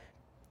a,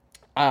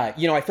 I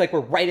feel like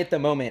we're right at the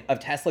moment of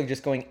Tesla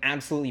just going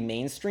absolutely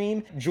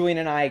mainstream. Julian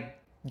and I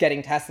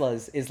getting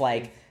Teslas is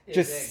like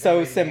just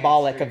so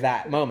symbolic of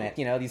that moment.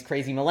 These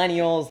crazy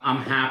millennials.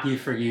 I'm happy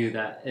for you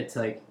that it's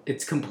like,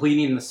 it's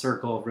completing the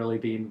circle of really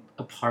being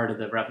a part of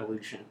the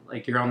revolution.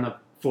 Like, you're on the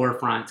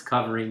forefront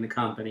covering the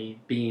company,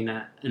 being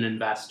an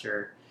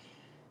investor,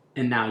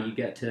 and now you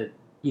get to,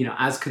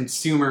 as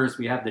consumers,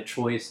 we have the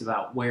choice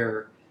about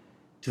where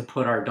to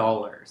put our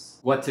dollars.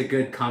 What's a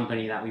good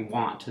company that we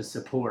want to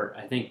support?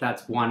 I think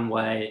that's one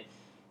way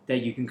that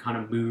you can kind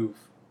of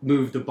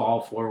move the ball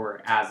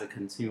forward as a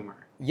consumer.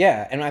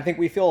 Yeah, and I think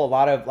we feel a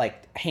lot of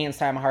like hands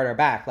time behind our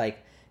back,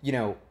 like,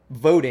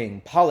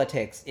 voting,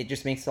 politics. It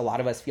just makes a lot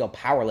of us feel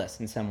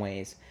powerless in some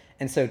ways.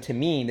 And so to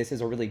me, this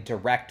is a really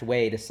direct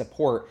way to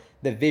support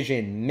the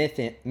vision,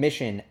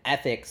 mission,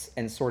 ethics,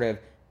 and sort of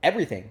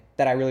everything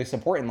that I really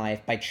support in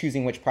life by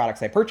choosing which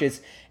products I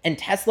purchase. And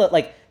Tesla,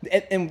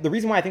 and the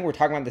reason why I think we're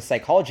talking about the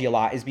psychology a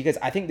lot is because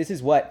I think this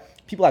is what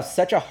people have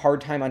such a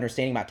hard time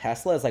understanding about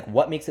Tesla, is like,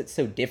 what makes it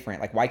so different?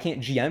 Like, why can't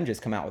GM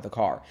just come out with a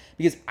car?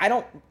 Because I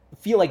don't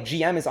feel like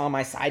GM is on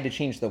my side to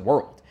change the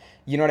world.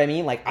 You know what I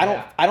mean? Like,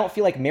 I don't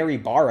feel like Mary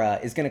Barra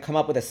is going to come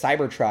up with a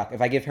Cybertruck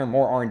if I give her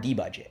more R&D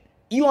budget.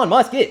 Elon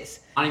Musk is.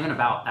 Not even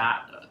about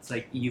that, though. It's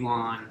like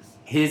Elon,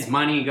 his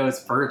money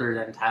goes further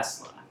than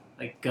Tesla.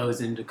 Like, goes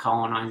into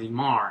colonizing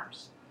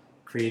Mars,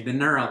 created the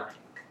Neuralink.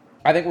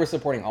 I think we're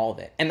supporting all of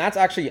it. And that's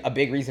actually a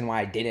big reason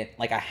why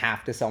I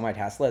have to sell my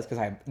Teslas, because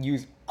I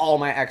use all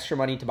my extra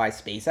money to buy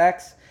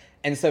SpaceX.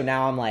 And so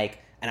now I'm like,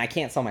 and I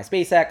can't sell my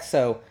SpaceX.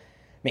 So,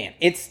 man,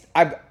 we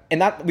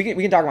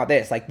can talk about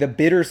this, like the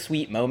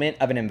bittersweet moment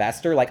of an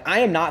investor. Like, I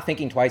am not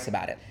thinking twice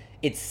about it.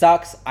 It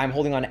sucks. I'm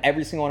holding on to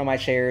every single one of my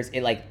shares.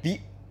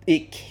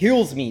 It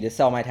kills me to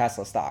sell my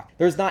Tesla stock.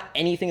 There's not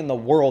anything in the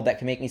world that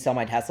can make me sell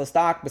my Tesla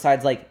stock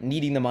besides like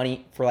needing the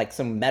money for like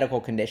some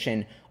medical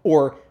condition,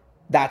 or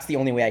that's the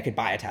only way I could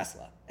buy a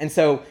Tesla. And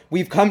so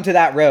we've come to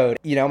that road.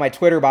 My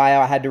Twitter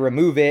bio, I had to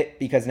remove it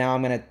because now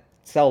I'm going to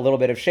sell a little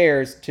bit of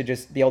shares to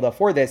just be able to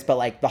afford this. But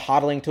like, the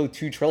hodling to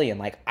 2 trillion,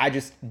 like, I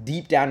just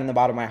deep down in the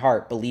bottom of my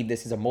heart believe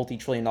this is a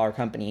multi-trillion-dollar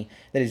company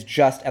that is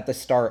just at the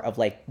start of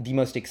like the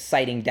most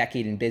exciting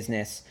decade in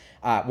business.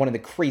 One of the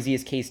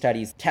craziest case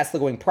studies, Tesla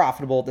going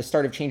profitable, the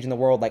start of changing the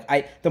world.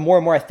 Like, the more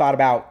and more I thought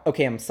about,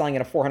 okay, I'm selling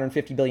at a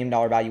 $450 billion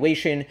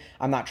valuation.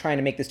 I'm not trying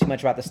to make this too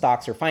much about the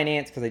stocks or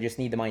finance because I just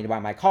need the money to buy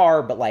my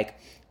car. But like,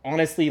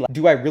 honestly, like,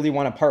 do I really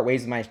want to part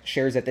ways with my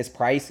shares at this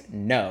price?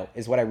 No,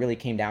 is what I really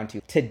came down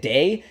to.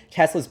 Today,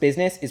 Tesla's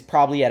business is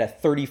probably at a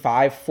 $35,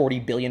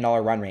 $40 billion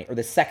run rate, or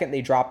the second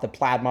they drop the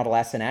Plaid Model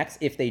S and X,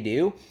 if they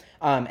do,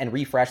 and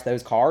refresh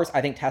those cars,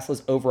 I think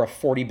Tesla's over a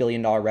 $40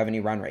 billion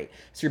revenue run rate.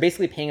 So you're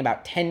basically paying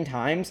about 10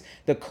 times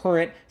the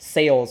current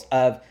sales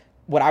of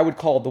what I would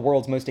call the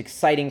world's most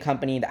exciting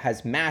company that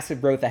has massive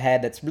growth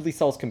ahead, that's really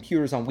sells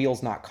computers on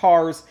wheels, not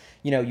cars.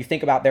 You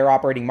think about their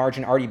operating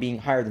margin already being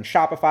higher than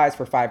Shopify's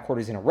for 5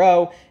 quarters in a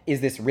row. Is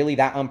this really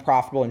that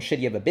unprofitable and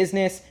shitty of a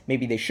business?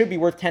 Maybe they should be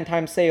worth 10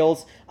 times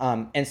sales.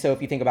 And so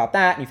if you think about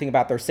that and you think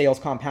about their sales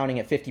compounding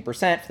at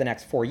 50% for the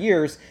next 4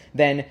 years,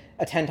 then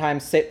a 10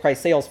 times price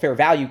sales fair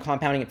value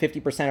compounding at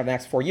 50% over the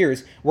next 4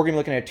 years, we're going to be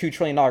looking at a $2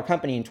 trillion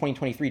company in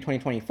 2023,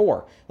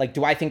 2024. Like,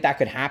 do I think that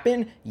could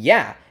happen?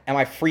 Yeah. Am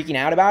I freaking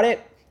out about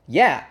it?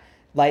 Yeah.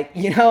 Like,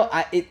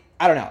 I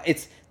don't know.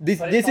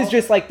 This is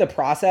just like the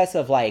process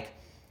of like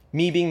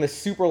me being the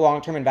super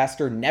long-term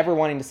investor, never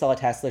wanting to sell a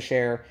Tesla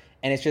share.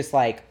 And it's just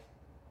like,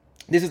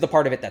 this is the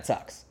part of it that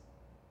sucks.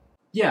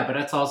 Yeah, but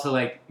that's also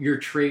like your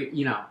trade,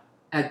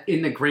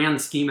 in the grand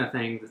scheme of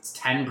things, it's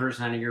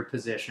 10% of your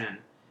position.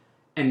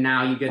 And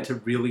now you get to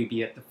really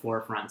be at the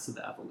forefronts of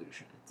the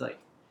evolution.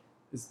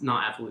 It's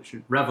not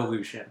evolution,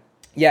 revolution.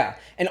 Yeah.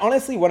 And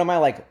honestly, one of my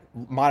like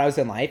mottos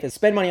in life is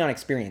spend money on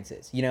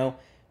experiences.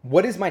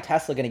 What is my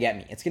Tesla going to get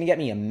me? It's going to get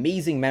me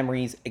amazing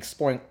memories,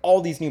 exploring all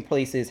these new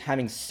places,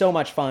 having so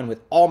much fun with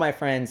all my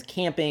friends,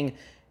 camping,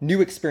 new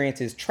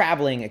experiences,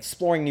 traveling,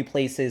 exploring new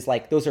places.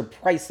 Like, those are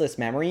priceless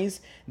memories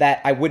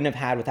that I wouldn't have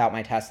had without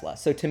my Tesla.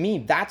 So to me,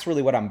 that's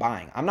really what I'm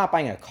buying. I'm not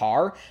buying a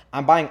car.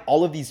 I'm buying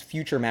all of these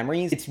future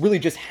memories. It's really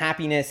just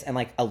happiness and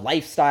like a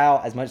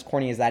lifestyle, as much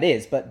corny as that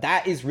is, but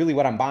that is really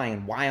what I'm buying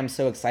and why I'm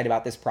so excited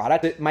about this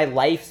product. My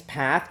life's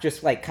path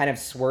just like kind of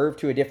swerved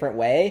to a different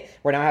way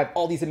where now I have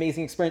all these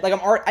amazing experiences.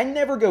 Like, I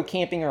never go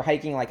camping or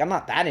hiking. Like, I'm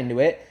not that into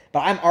it.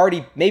 But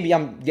maybe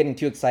I'm getting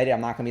too excited. I'm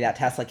not going to be that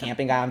Tesla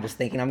camping guy. I'm just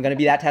thinking I'm going to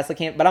be that Tesla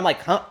camp. But I'm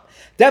like,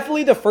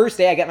 definitely the first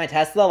day I get my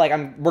Tesla, like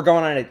we're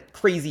going on a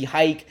crazy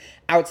hike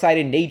outside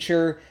in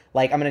nature.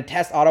 Like, I'm going to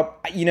test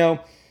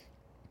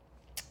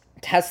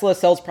Tesla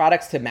sells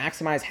products to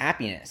maximize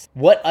happiness.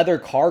 What other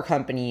car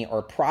company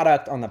or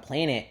product on the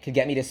planet could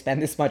get me to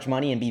spend this much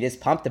money and be this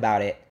pumped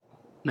about it?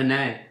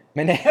 Monet.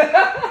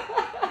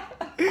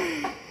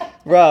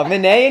 Bro,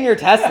 Monet and your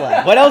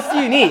Tesla. What else do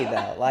you need,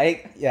 though?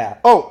 Like, yeah.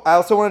 Oh, I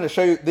also wanted to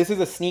show you, this is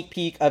a sneak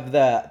peek of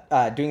the,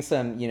 doing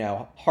some,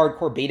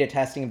 hardcore beta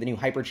testing of the new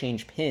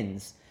Hyperchange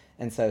pins.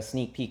 And so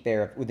sneak peek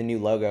there with the new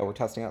logo. We're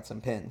testing out some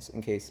pins,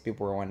 in case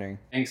people were wondering.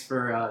 Thanks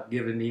for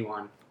giving me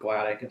one.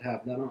 Glad I could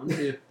have that on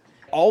too.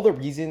 All the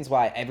reasons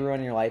why everyone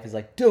in your life is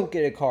like, don't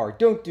get a car,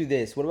 don't do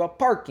this. What about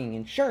parking,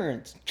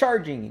 insurance,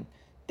 charging,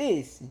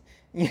 this?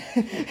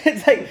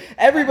 It's like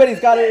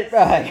everybody's got it,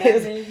 bro.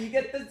 You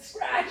get the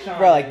scratch on.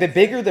 Bro, like the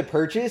bigger the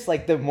purchase,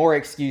 like the more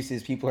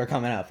excuses people are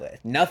coming up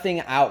with.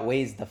 Nothing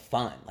outweighs the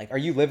fun. Like, are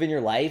you living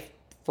your life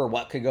for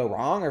what could go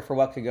wrong or for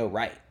what could go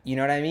right? You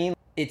know what I mean?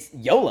 It's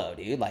YOLO,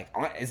 dude. Like,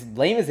 as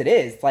lame as it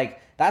is, like,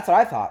 that's what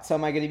I thought. So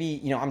am I going to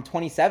be, I'm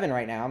 27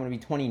 right now. I'm going to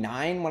be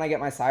 29 when I get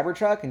my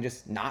Cybertruck and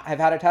just not have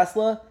had a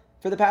Tesla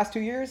for the past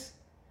 2 years?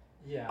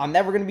 Yeah. I'm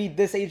never going to be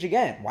this age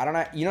again. Why don't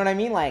I, you know what I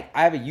mean? Like,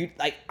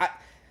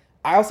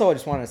 I also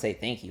just want to say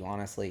thank you,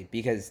 honestly,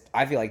 because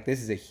I feel like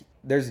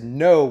there's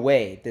no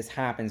way this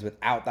happens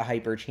without the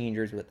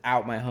Hyperchangers,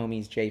 without my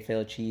homies, Jay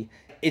Filchi.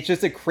 It's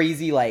just a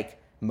crazy, like,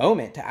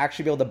 moment to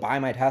actually be able to buy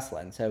my Tesla.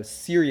 And so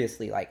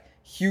seriously, like,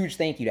 huge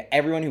thank you to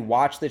everyone who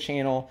watched the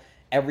channel,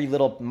 every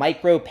little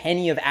micro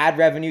penny of ad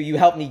revenue you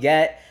helped me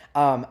get.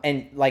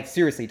 And like,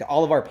 seriously, to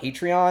all of our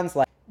Patreons,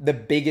 like, the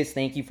biggest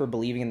thank you for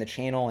believing in the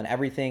channel and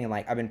everything. And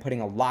like, I've been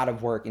putting a lot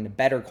of work into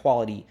better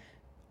quality,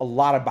 a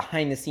lot of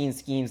behind the scenes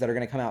schemes that are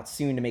going to come out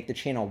soon to make the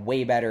channel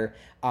way better.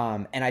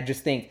 And I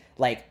just think,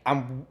 like,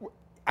 I'm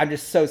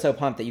just so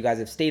pumped that you guys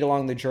have stayed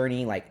along the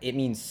journey. Like, it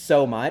means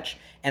so much.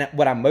 And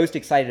what I'm most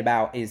excited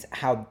about is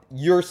how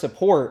your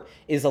support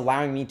is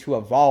allowing me to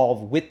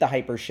evolve with the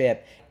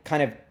Hypership,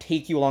 kind of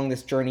take you along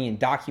this journey and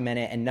document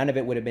it. And none of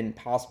it would have been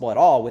possible at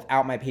all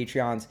without my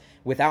Patreons,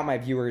 without my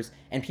viewers,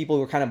 and people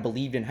who kind of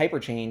believed in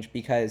Hyperchange,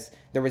 because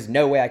there was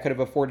no way I could have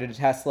afforded a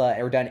Tesla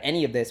or done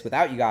any of this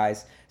without you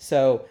guys.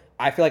 So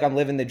I feel like I'm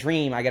living the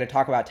dream. I got to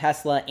talk about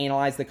Tesla,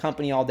 analyze the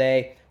company all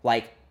day.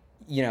 Like,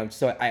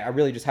 so I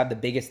really just have the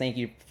biggest thank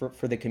you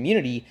for the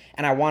community.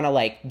 And I want to,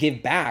 like,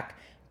 give back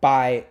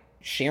by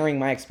sharing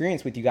my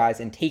experience with you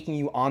guys and taking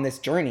you on this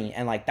journey.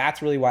 And like,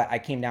 that's really what I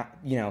came down,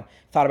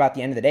 thought about at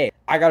the end of the day.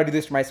 I got to do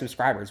this for my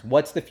subscribers.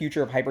 What's the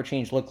future of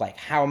Hyperchange look like?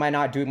 How am I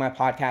not doing my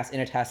podcast in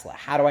a Tesla?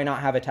 How do I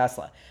not have a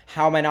Tesla?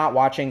 How am I not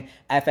watching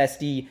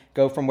FSD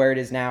go from where it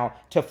is now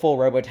to full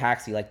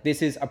robotaxi? Like,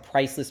 this is a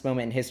priceless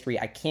moment in history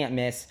I can't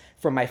miss,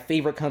 from my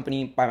favorite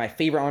company, by my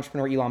favorite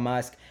entrepreneur, Elon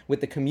Musk, with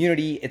the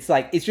community. It's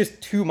like, it's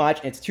just too much.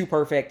 And it's too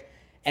perfect.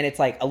 And it's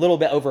like a little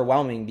bit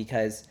overwhelming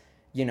because,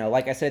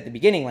 like I said at the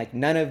beginning, like,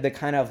 none of the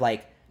kind of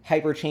like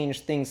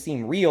Hyperchange things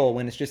seem real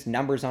when it's just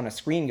numbers on a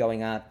screen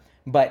going up.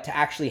 But to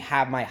actually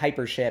have my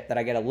Hypership that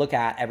I get to look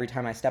at every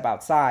time I step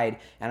outside,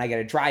 and I get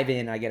to drive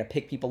in, and I get to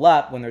pick people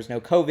up when there's no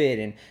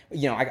COVID, and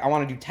I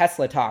want to do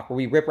Tesla talk where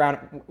we whip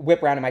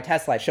around in my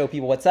Tesla, I show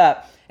people what's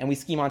up, and we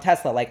scheme on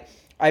Tesla. Like,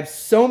 I have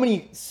so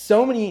many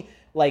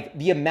like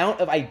the amount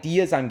of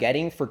ideas I'm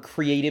getting for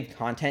creative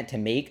content to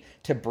make,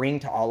 to bring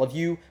to all of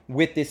you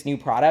with this new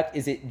product,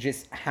 is it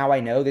just how I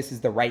know this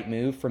is the right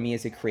move for me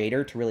as a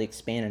creator to really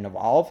expand and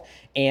evolve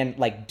and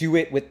like do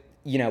it with,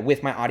 you know,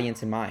 with my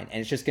audience in mind.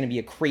 And it's just going to be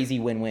a crazy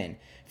win-win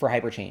for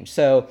Hyperchange.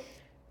 So,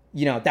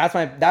 you know, that's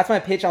my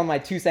pitch on my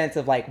 2 cents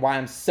of like why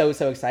I'm so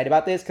excited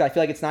about this, because I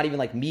feel like it's not even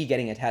like me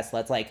getting a Tesla.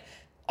 It's like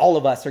all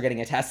of us are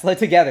getting a Tesla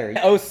together.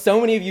 I owe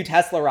so many of you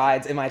Tesla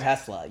rides in my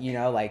Tesla, you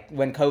know, like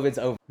when COVID's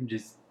over.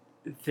 Just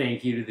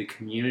thank you to the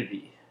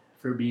community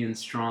for being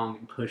strong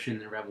and pushing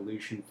the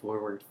revolution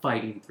forward,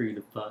 fighting through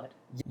the FUD.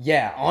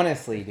 Yeah,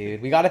 honestly,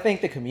 dude, we got to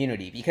thank the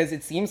community, because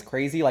it seems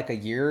crazy like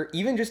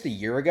even just a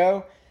year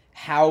ago,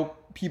 how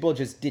people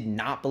just did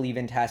not believe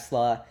in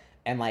Tesla.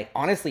 And like,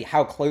 honestly,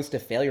 how close to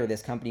failure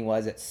this company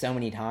was at so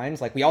many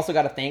times. Like, we also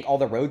got to thank all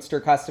the Roadster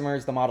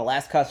customers, the Model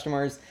S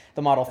customers,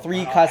 the Model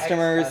 3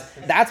 customers.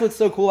 That's what's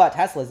so cool about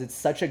Tesla, is it's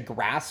such a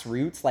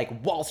grassroots,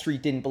 like Wall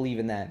Street didn't believe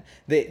in them.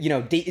 You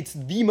know, it's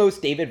the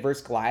most David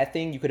versus Goliath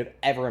thing you could have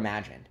ever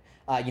imagined.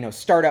 You know,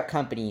 startup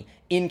company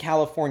in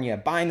California,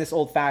 buying this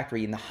old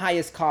factory in the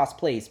highest cost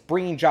place,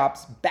 bringing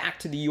jobs back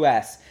to the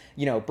US,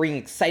 you know, bringing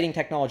exciting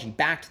technology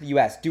back to the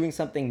US, doing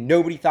something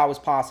nobody thought was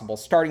possible,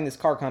 starting this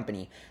car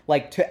company.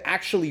 Like, to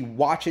actually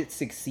watch it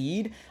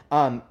succeed,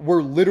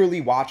 we're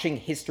literally watching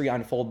history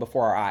unfold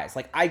before our eyes.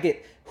 Like, I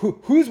get,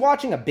 who's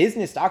watching a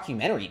business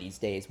documentary these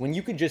days when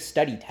you could just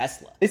study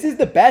Tesla? This is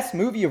the best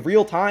movie of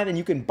real time, and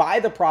you can buy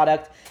the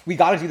product. We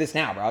got to do this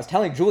now, bro. I was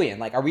telling Julian,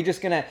 like, am I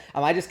just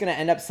gonna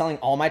end up selling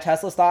all my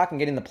Tesla stock and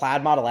getting the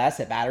Plaid Model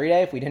S at Battery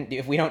Day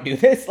if we don't do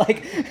this?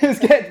 Like, it's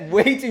getting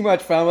way too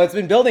much FOMO. It's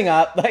been building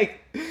up. Like,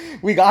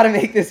 we got to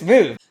make this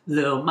move.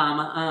 Little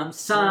mama, I'm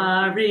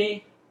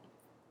sorry.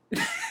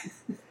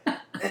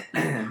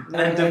 And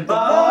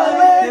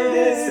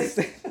this.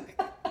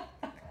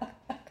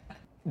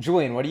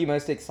 Julian, what are you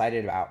most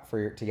excited about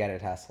to get a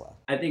Tesla?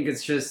 I think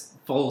it's just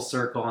full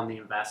circle on the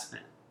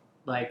investment.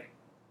 Like,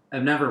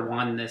 I've never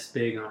won this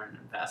big on an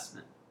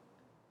investment.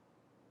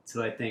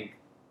 So I think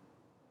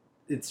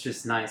it's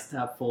just nice to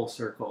have full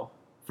circle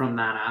from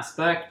that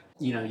aspect.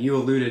 You know, you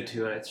alluded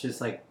to it. It's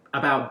just like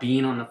about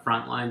being on the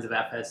front lines of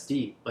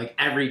FSD. Like,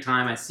 every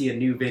time I see a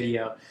new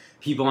video,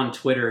 people on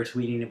Twitter are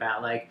tweeting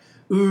about like,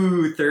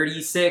 ooh,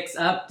 36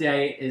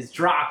 update is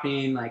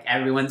dropping. Like,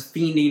 everyone's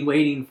fiending,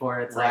 waiting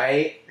for it. It's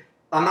right?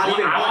 Like,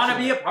 I want to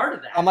be a part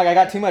of that. I'm like, I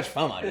got too much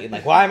FOMO, dude.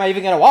 Like, why am I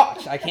even going to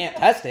watch? I can't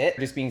test it.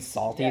 Just being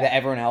salty that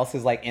everyone else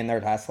is like in their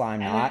Tesla. I'm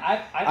not.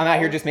 I'm out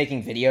here just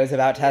making videos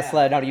about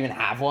Tesla. I don't even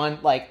have one.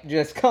 Like,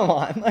 just come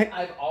on. Like,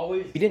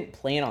 we didn't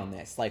plan on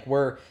this. Like,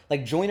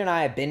 Julian and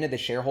I have been to the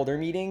shareholder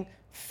meeting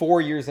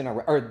 4 years in a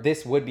row, or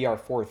this would be our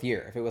 4th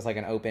year if it was like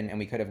an open, and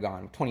we could have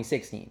gone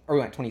 2016, or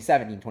we went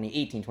 2017,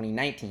 2018,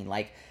 2019,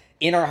 like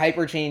in our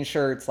Hyperchange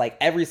shirts, like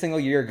every single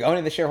year, going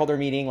to the shareholder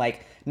meeting,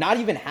 like not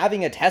even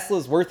having a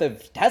Tesla's worth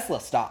of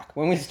Tesla stock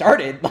when we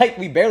started. Like,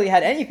 we barely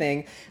had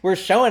anything. We're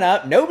showing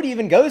up. Nobody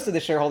even goes to the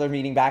shareholder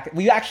meeting back.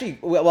 We actually,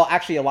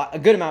 a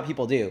good amount of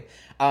people do.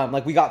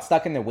 Like, we got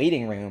stuck in the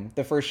waiting room.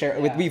 The first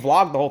we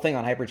vlogged the whole thing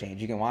on Hyperchange.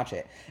 You can watch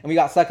it. And we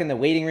got stuck in the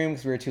waiting room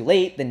because we were too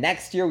late. The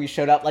next year, we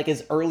showed up like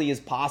as early as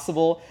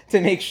possible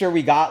to make sure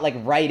we got like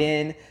right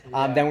in.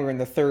 Then we were in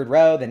the 3rd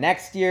row. The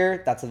next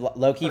year, that's a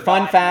low-key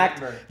fun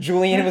fact.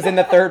 Julian was in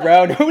the 3rd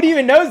row. Nobody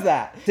even knows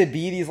that. To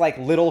be these like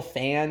little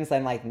fans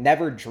and like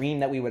never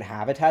dreamed that we would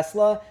have a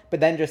Tesla, but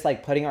then just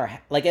like putting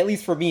like, at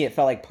least for me, it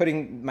felt like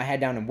putting my head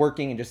down and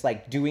working and just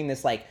like doing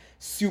this like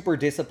super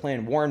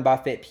disciplined Warren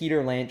Buffett,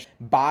 Peter Lynch,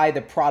 buy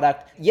the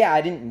product. Yeah,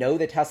 I didn't know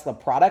the Tesla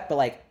product, but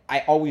like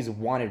I always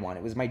wanted one.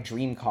 It was my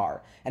dream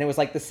car. And it was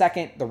like the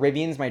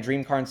Rivian's my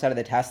dream car instead of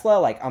the Tesla.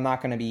 Like, I'm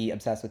not going to be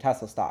obsessed with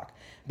Tesla stock.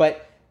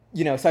 But,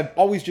 you know, so I've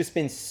always just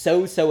been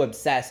so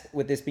obsessed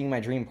with this being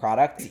my dream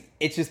product.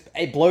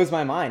 It blows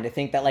my mind to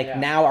think that like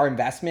now our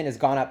investment has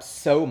gone up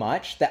so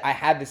much that I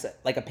had this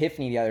like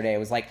epiphany the other day. It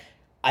was like,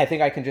 I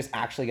think I can just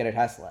actually get a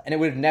Tesla. And it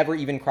would have never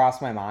even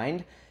crossed my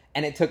mind.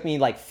 And it took me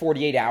like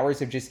 48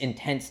 hours of just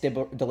intense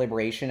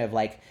deliberation of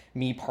like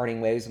me parting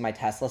ways with my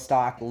Tesla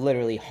stock,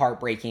 literally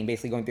heartbreaking,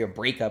 basically going through a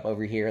breakup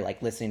over here,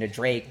 like listening to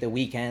Drake, The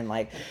Weeknd,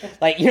 like,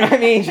 you know what I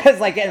mean?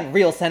 Just like getting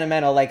real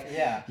sentimental, like,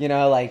 you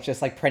know, like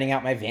just like printing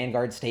out my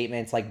Vanguard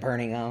statements, like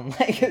burning them.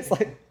 Like, it's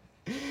like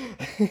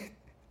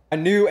a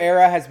new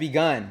era has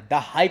begun. The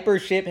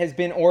Hypership has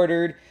been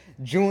ordered.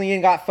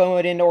 Julian got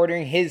FOMO'd into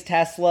ordering his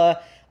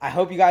Tesla. I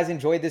hope you guys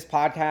enjoyed this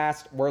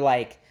podcast. We're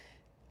like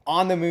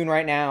on the moon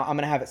right now. I'm going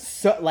to have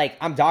it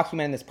I'm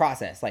documenting this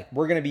process. Like,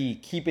 we're going to be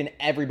keeping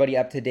everybody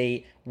up to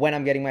date when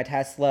I'm getting my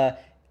Tesla,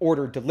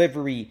 order,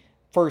 delivery,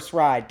 first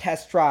ride,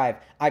 test drive.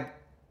 I'm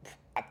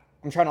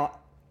trying to...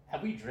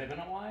 Have we driven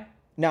a Y?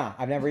 No,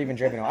 I've never even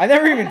driven. I've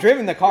never even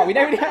driven the car. We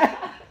never had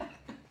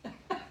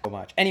so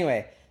much.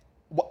 Anyway,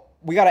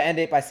 we got to end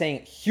it by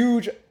saying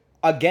huge,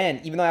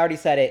 again, even though I already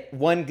said it,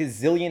 1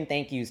 gazillion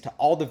thank yous to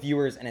all the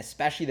viewers and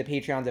especially the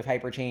Patreons of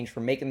Hyperchange for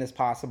making this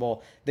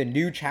possible. The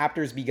new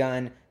chapter's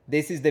begun.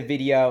 This is the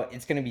video.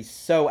 It's going to be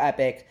so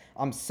epic.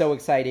 I'm so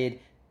excited.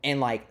 And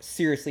like,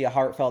 seriously, a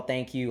heartfelt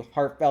thank you.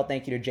 Heartfelt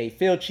thank you to Jay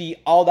Filchi,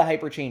 all the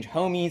Hyperchange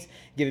homies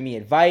giving me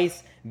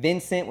advice.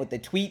 Vincent with the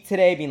tweet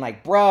today being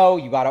like, bro,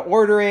 you got to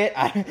order it.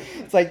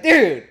 It's like,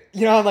 dude,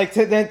 you know, I'm like,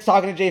 then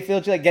talking to Jay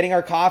Filchi, like getting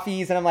our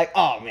coffees. And I'm like,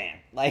 oh man,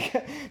 like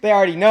they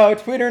already know,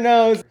 Twitter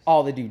knows,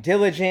 all the due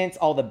diligence,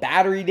 all the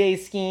battery day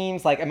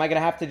schemes. Like, am I going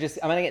to have to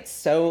I'm going to get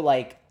so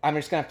like, I'm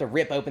just going to have to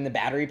rip open the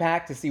battery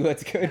pack to see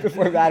what's good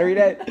before battery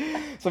day.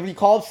 Somebody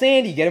called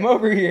Sandy, get him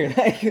over here.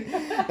 Like,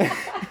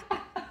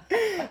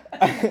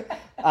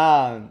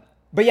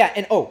 but yeah,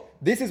 and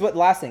this is what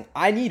last thing.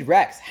 I need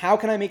Rex. How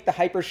can I make the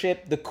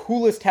Hypership the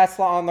coolest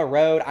Tesla on the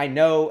road? I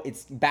know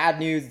it's bad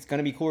news. It's going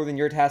to be cooler than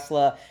your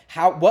Tesla.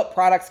 What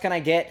products can I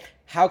get?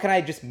 How can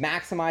I just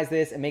maximize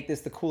this and make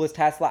this the coolest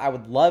Tesla? I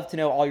would love to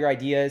know all your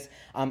ideas.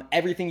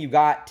 Everything you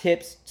got,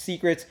 tips,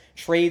 secrets,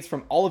 trades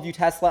from all of you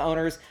Tesla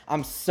owners.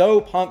 I'm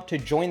so pumped to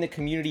join the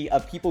community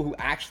of people who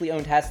actually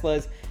own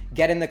Teslas.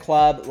 Get in the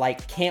club.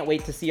 Like, can't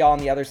wait to see y'all on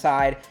the other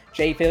side.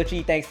 Jay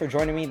Filchi, thanks for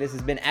joining me. This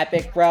has been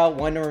epic, bro.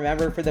 One to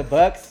remember for the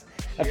books.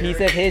 A piece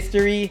of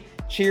history.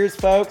 Cheers,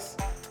 folks.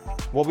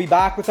 We'll be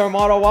back with our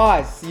Model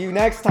Ys. See you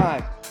next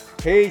time.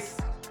 Peace.